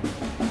chain.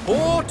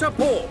 Paw to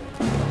paw.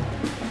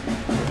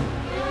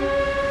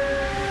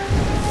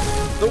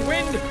 The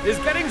wind is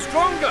getting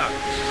stronger.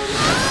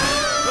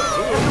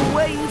 The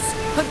waves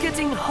are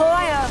getting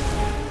higher.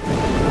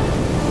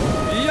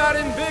 We are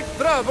in big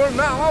trouble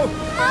now.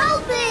 How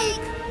big?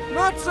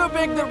 Not so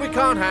big that we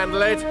can't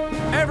handle it.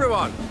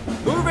 Everyone,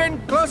 move in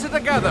closer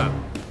together.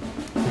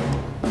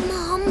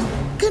 Mom,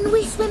 can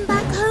we swim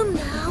back home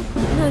now?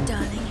 No,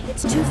 darling,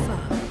 it's too far.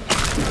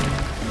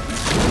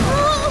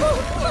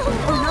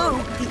 Oh no,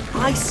 the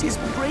ice is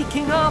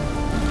breaking up.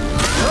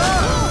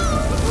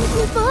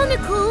 Uncle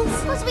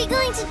Barnacles, what are we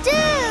going to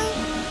do?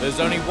 There's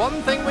only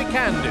one thing we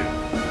can do.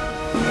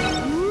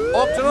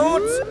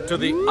 Octonauts to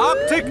the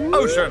Arctic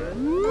Ocean.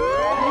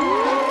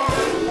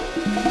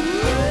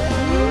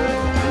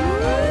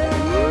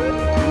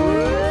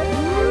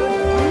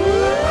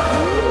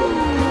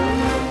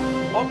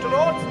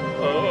 Octonauts?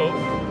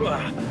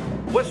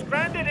 We're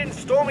stranded in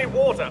stormy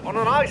water on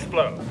an ice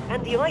floe.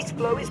 And the ice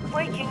floe is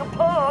breaking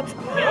apart.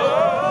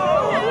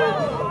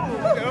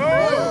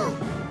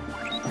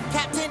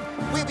 Captain,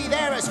 we'll be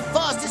there as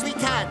fast as we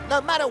can,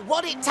 no matter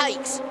what it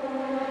takes.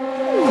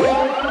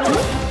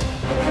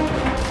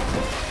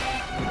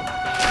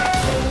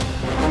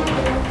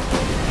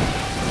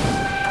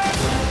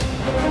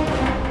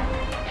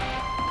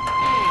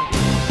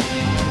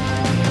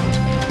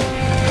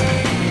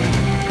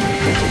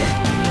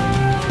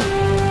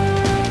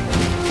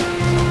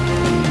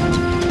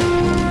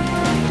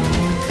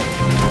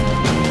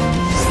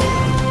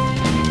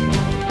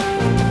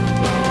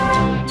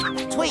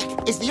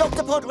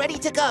 Octopod ready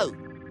to go?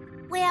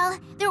 Well,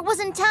 there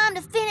wasn't time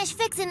to finish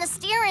fixing the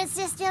steering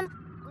system,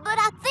 but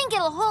I think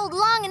it'll hold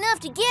long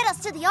enough to get us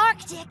to the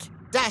Arctic.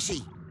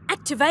 Dashy.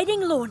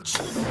 Activating launch.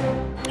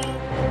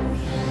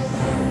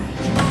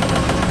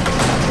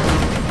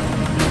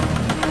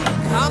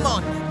 Come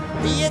on.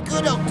 Be a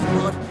good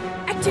Octopod.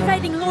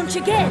 Activating launch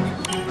again.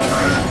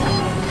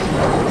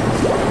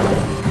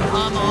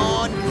 Come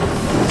on.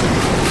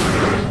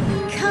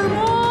 Come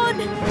on.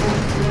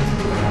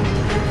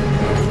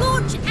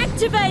 Launch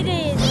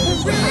activated.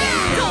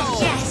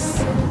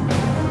 Yes!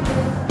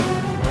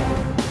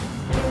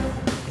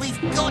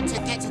 We've got to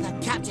get to the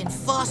captain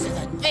faster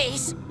than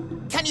this.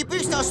 Can you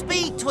boost our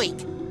speed,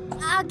 Tweak?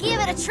 I'll give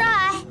it a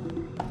try.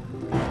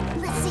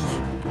 Let's see.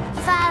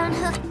 If I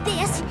unhook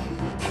this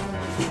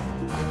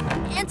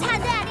and tie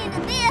that into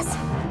this.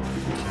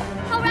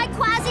 All right,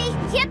 Quasi,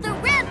 hit the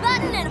red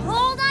button and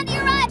hold on to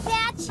your eye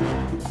patch.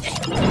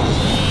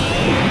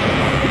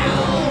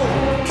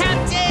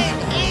 Captain,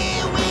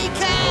 here we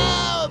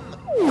come!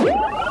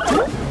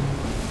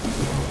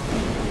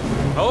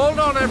 Hold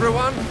on,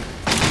 everyone.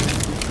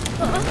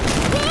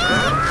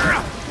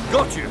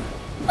 Got you.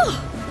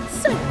 Oh,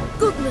 thank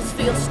goodness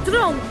for your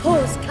strong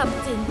paws,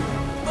 Captain.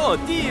 Oh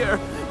dear,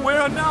 we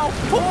are now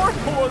 4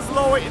 paws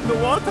lower in the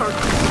water.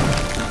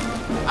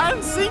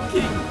 I'm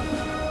sinking.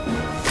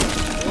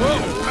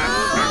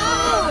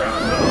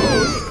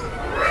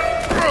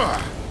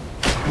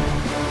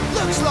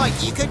 Looks like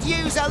you could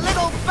use a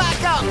little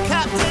backup,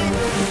 Captain.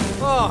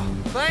 Oh,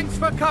 thanks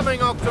for coming,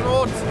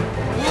 Octonauts.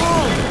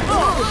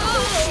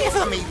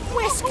 Shiver me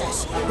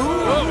whiskers.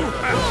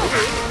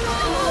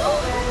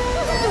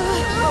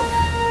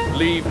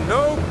 Leave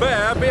no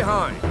bear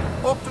behind.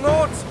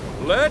 Octonauts,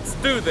 let's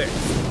do this.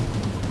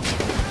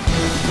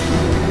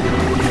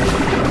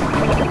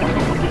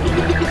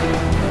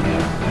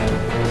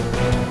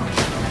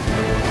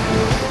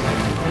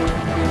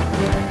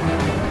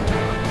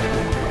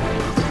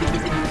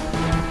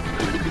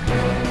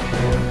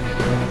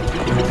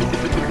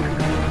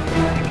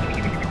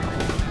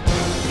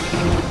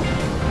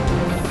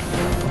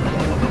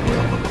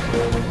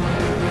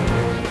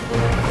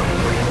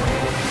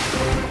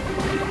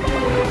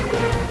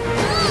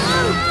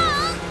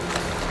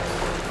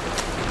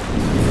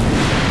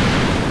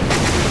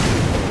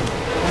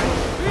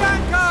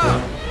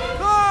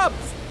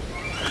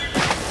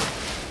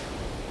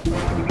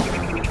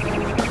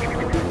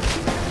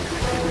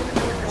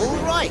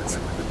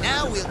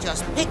 Now we'll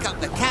just pick up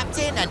the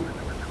captain and...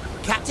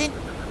 Captain?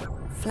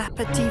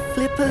 Flappity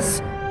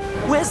flippers.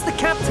 Where's the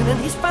captain and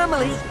his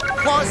family?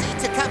 Quasi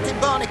to Captain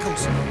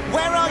Barnacles.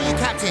 Where are you,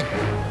 Captain?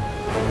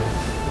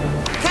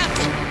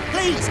 Captain,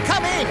 please,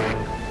 come in.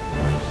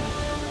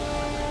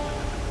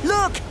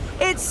 Look,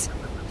 it's...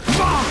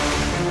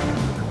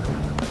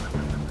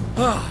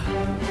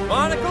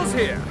 Barnacles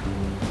here.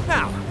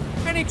 Now,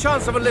 any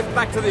chance of a lift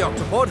back to the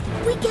Octopod?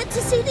 We get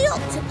to see the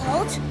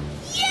Octopod?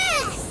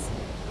 Yes!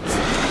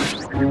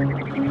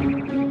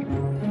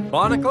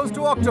 Barnacles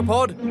to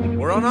Octopod.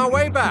 We're on our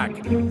way back.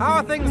 How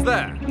are things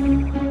there?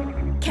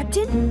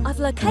 Captain, I've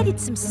located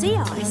some sea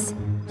ice,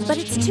 but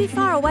it's too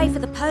far away for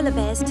the polar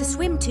bears to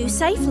swim to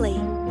safely.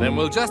 Then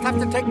we'll just have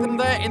to take them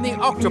there in the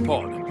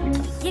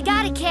Octopod. You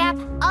got it, Cap.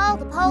 All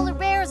the polar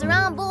bears are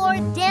on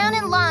board down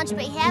in Launch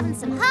Bay having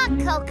some hot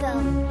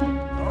cocoa.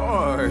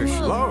 Oh,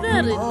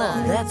 very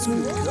nice. That's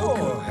good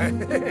cocoa.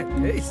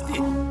 Tasty.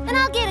 And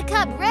I'll get a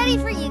cup ready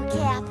for you,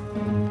 Cap.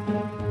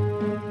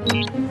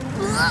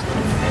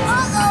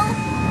 Uh-oh!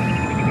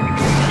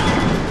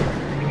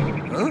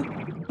 Huh?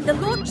 The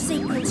launch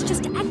sequence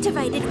just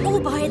activated all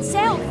by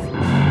itself.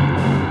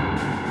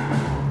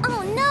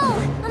 Oh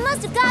no! I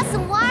must have got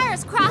some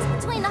wires crossed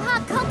between the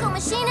hot cocoa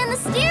machine and the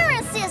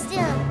steering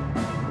system.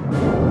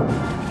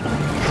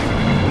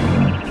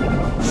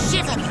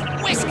 Shiver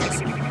me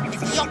whiskers! If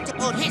the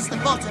Octopod hits the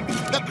bottom,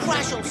 the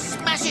crash will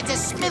smash it to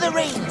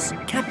smithereens.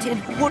 Captain,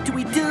 what do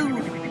we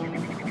do?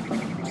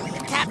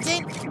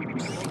 Captain?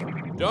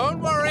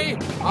 Don't worry,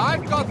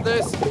 I've got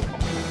this.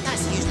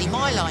 That's usually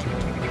my line.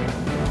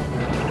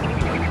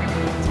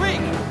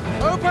 Tweak,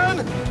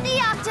 open! The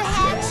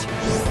octo-hatch!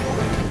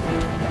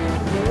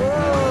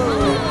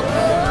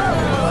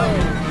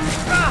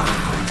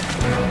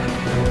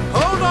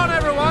 Hold on,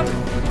 everyone!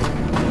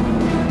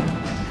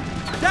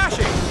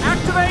 Dashing,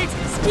 activate!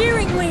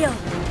 Steering wheel!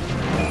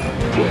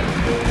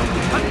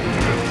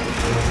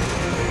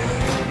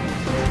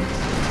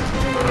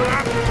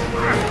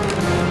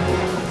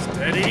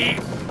 Steady!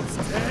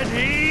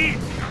 Steady!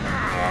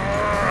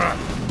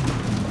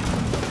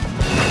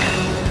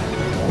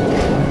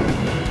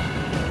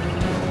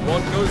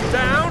 What goes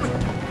down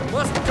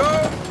must go...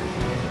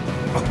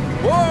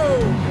 Whoa!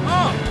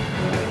 Up!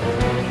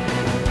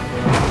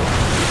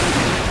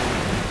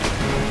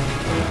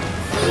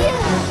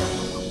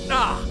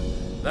 Ah!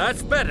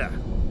 That's better.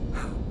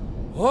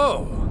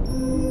 Whoa!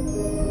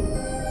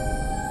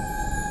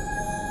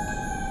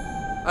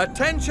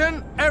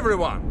 Attention,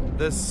 everyone!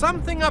 There's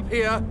something up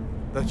here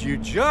that you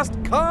just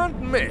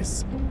can't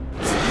miss.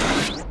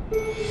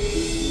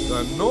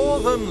 The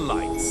Northern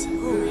Lights.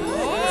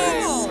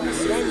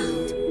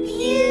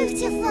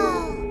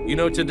 Beautiful. You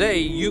know, today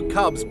you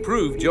cubs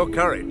proved your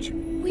courage.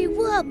 We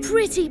were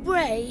pretty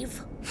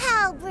brave.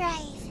 How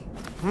brave?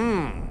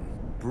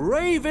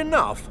 Brave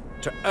enough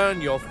to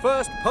earn your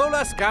first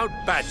Polar Scout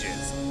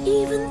badges.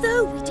 Even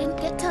though we didn't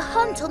get to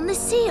hunt on the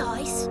sea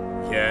ice.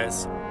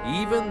 Yes,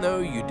 even though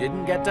you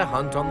didn't get to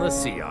hunt on the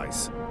sea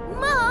ice.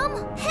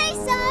 Mom!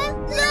 Peso!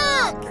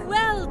 Look!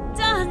 Well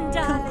done,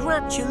 darling.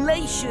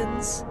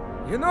 Congratulations.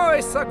 You know,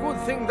 it's a good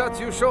thing that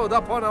you showed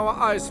up on our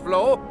ice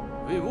floe.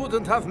 We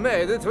wouldn't have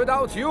made it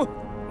without you.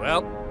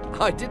 Well,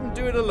 I didn't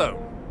do it alone.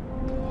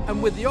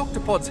 And with the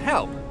Octopod's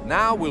help,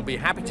 now we'll be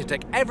happy to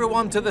take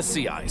everyone to the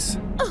sea ice.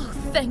 Oh,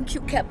 thank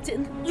you,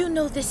 Captain. You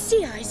know the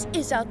sea ice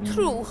is our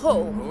true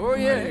home. Oh,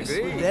 yes.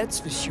 That's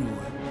for sure.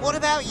 What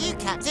about you,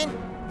 Captain?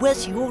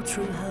 Where's your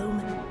true home?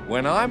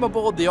 When I'm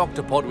aboard the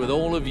Octopod with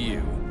all of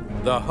you,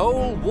 the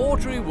whole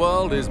watery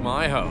world is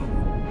my home.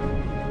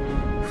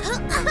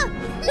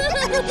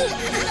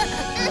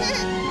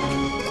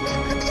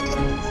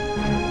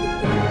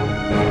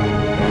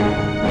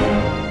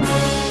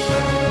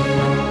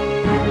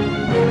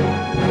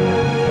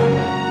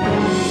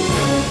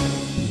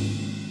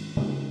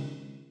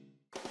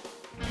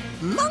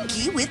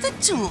 Monkey with a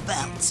tool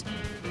belt.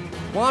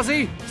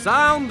 Quasi,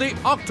 sound the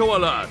Octo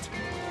Alert.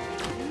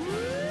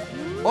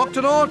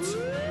 Octonauts,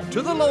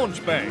 to the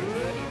launch bay.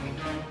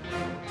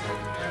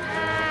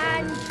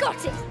 And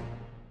got it.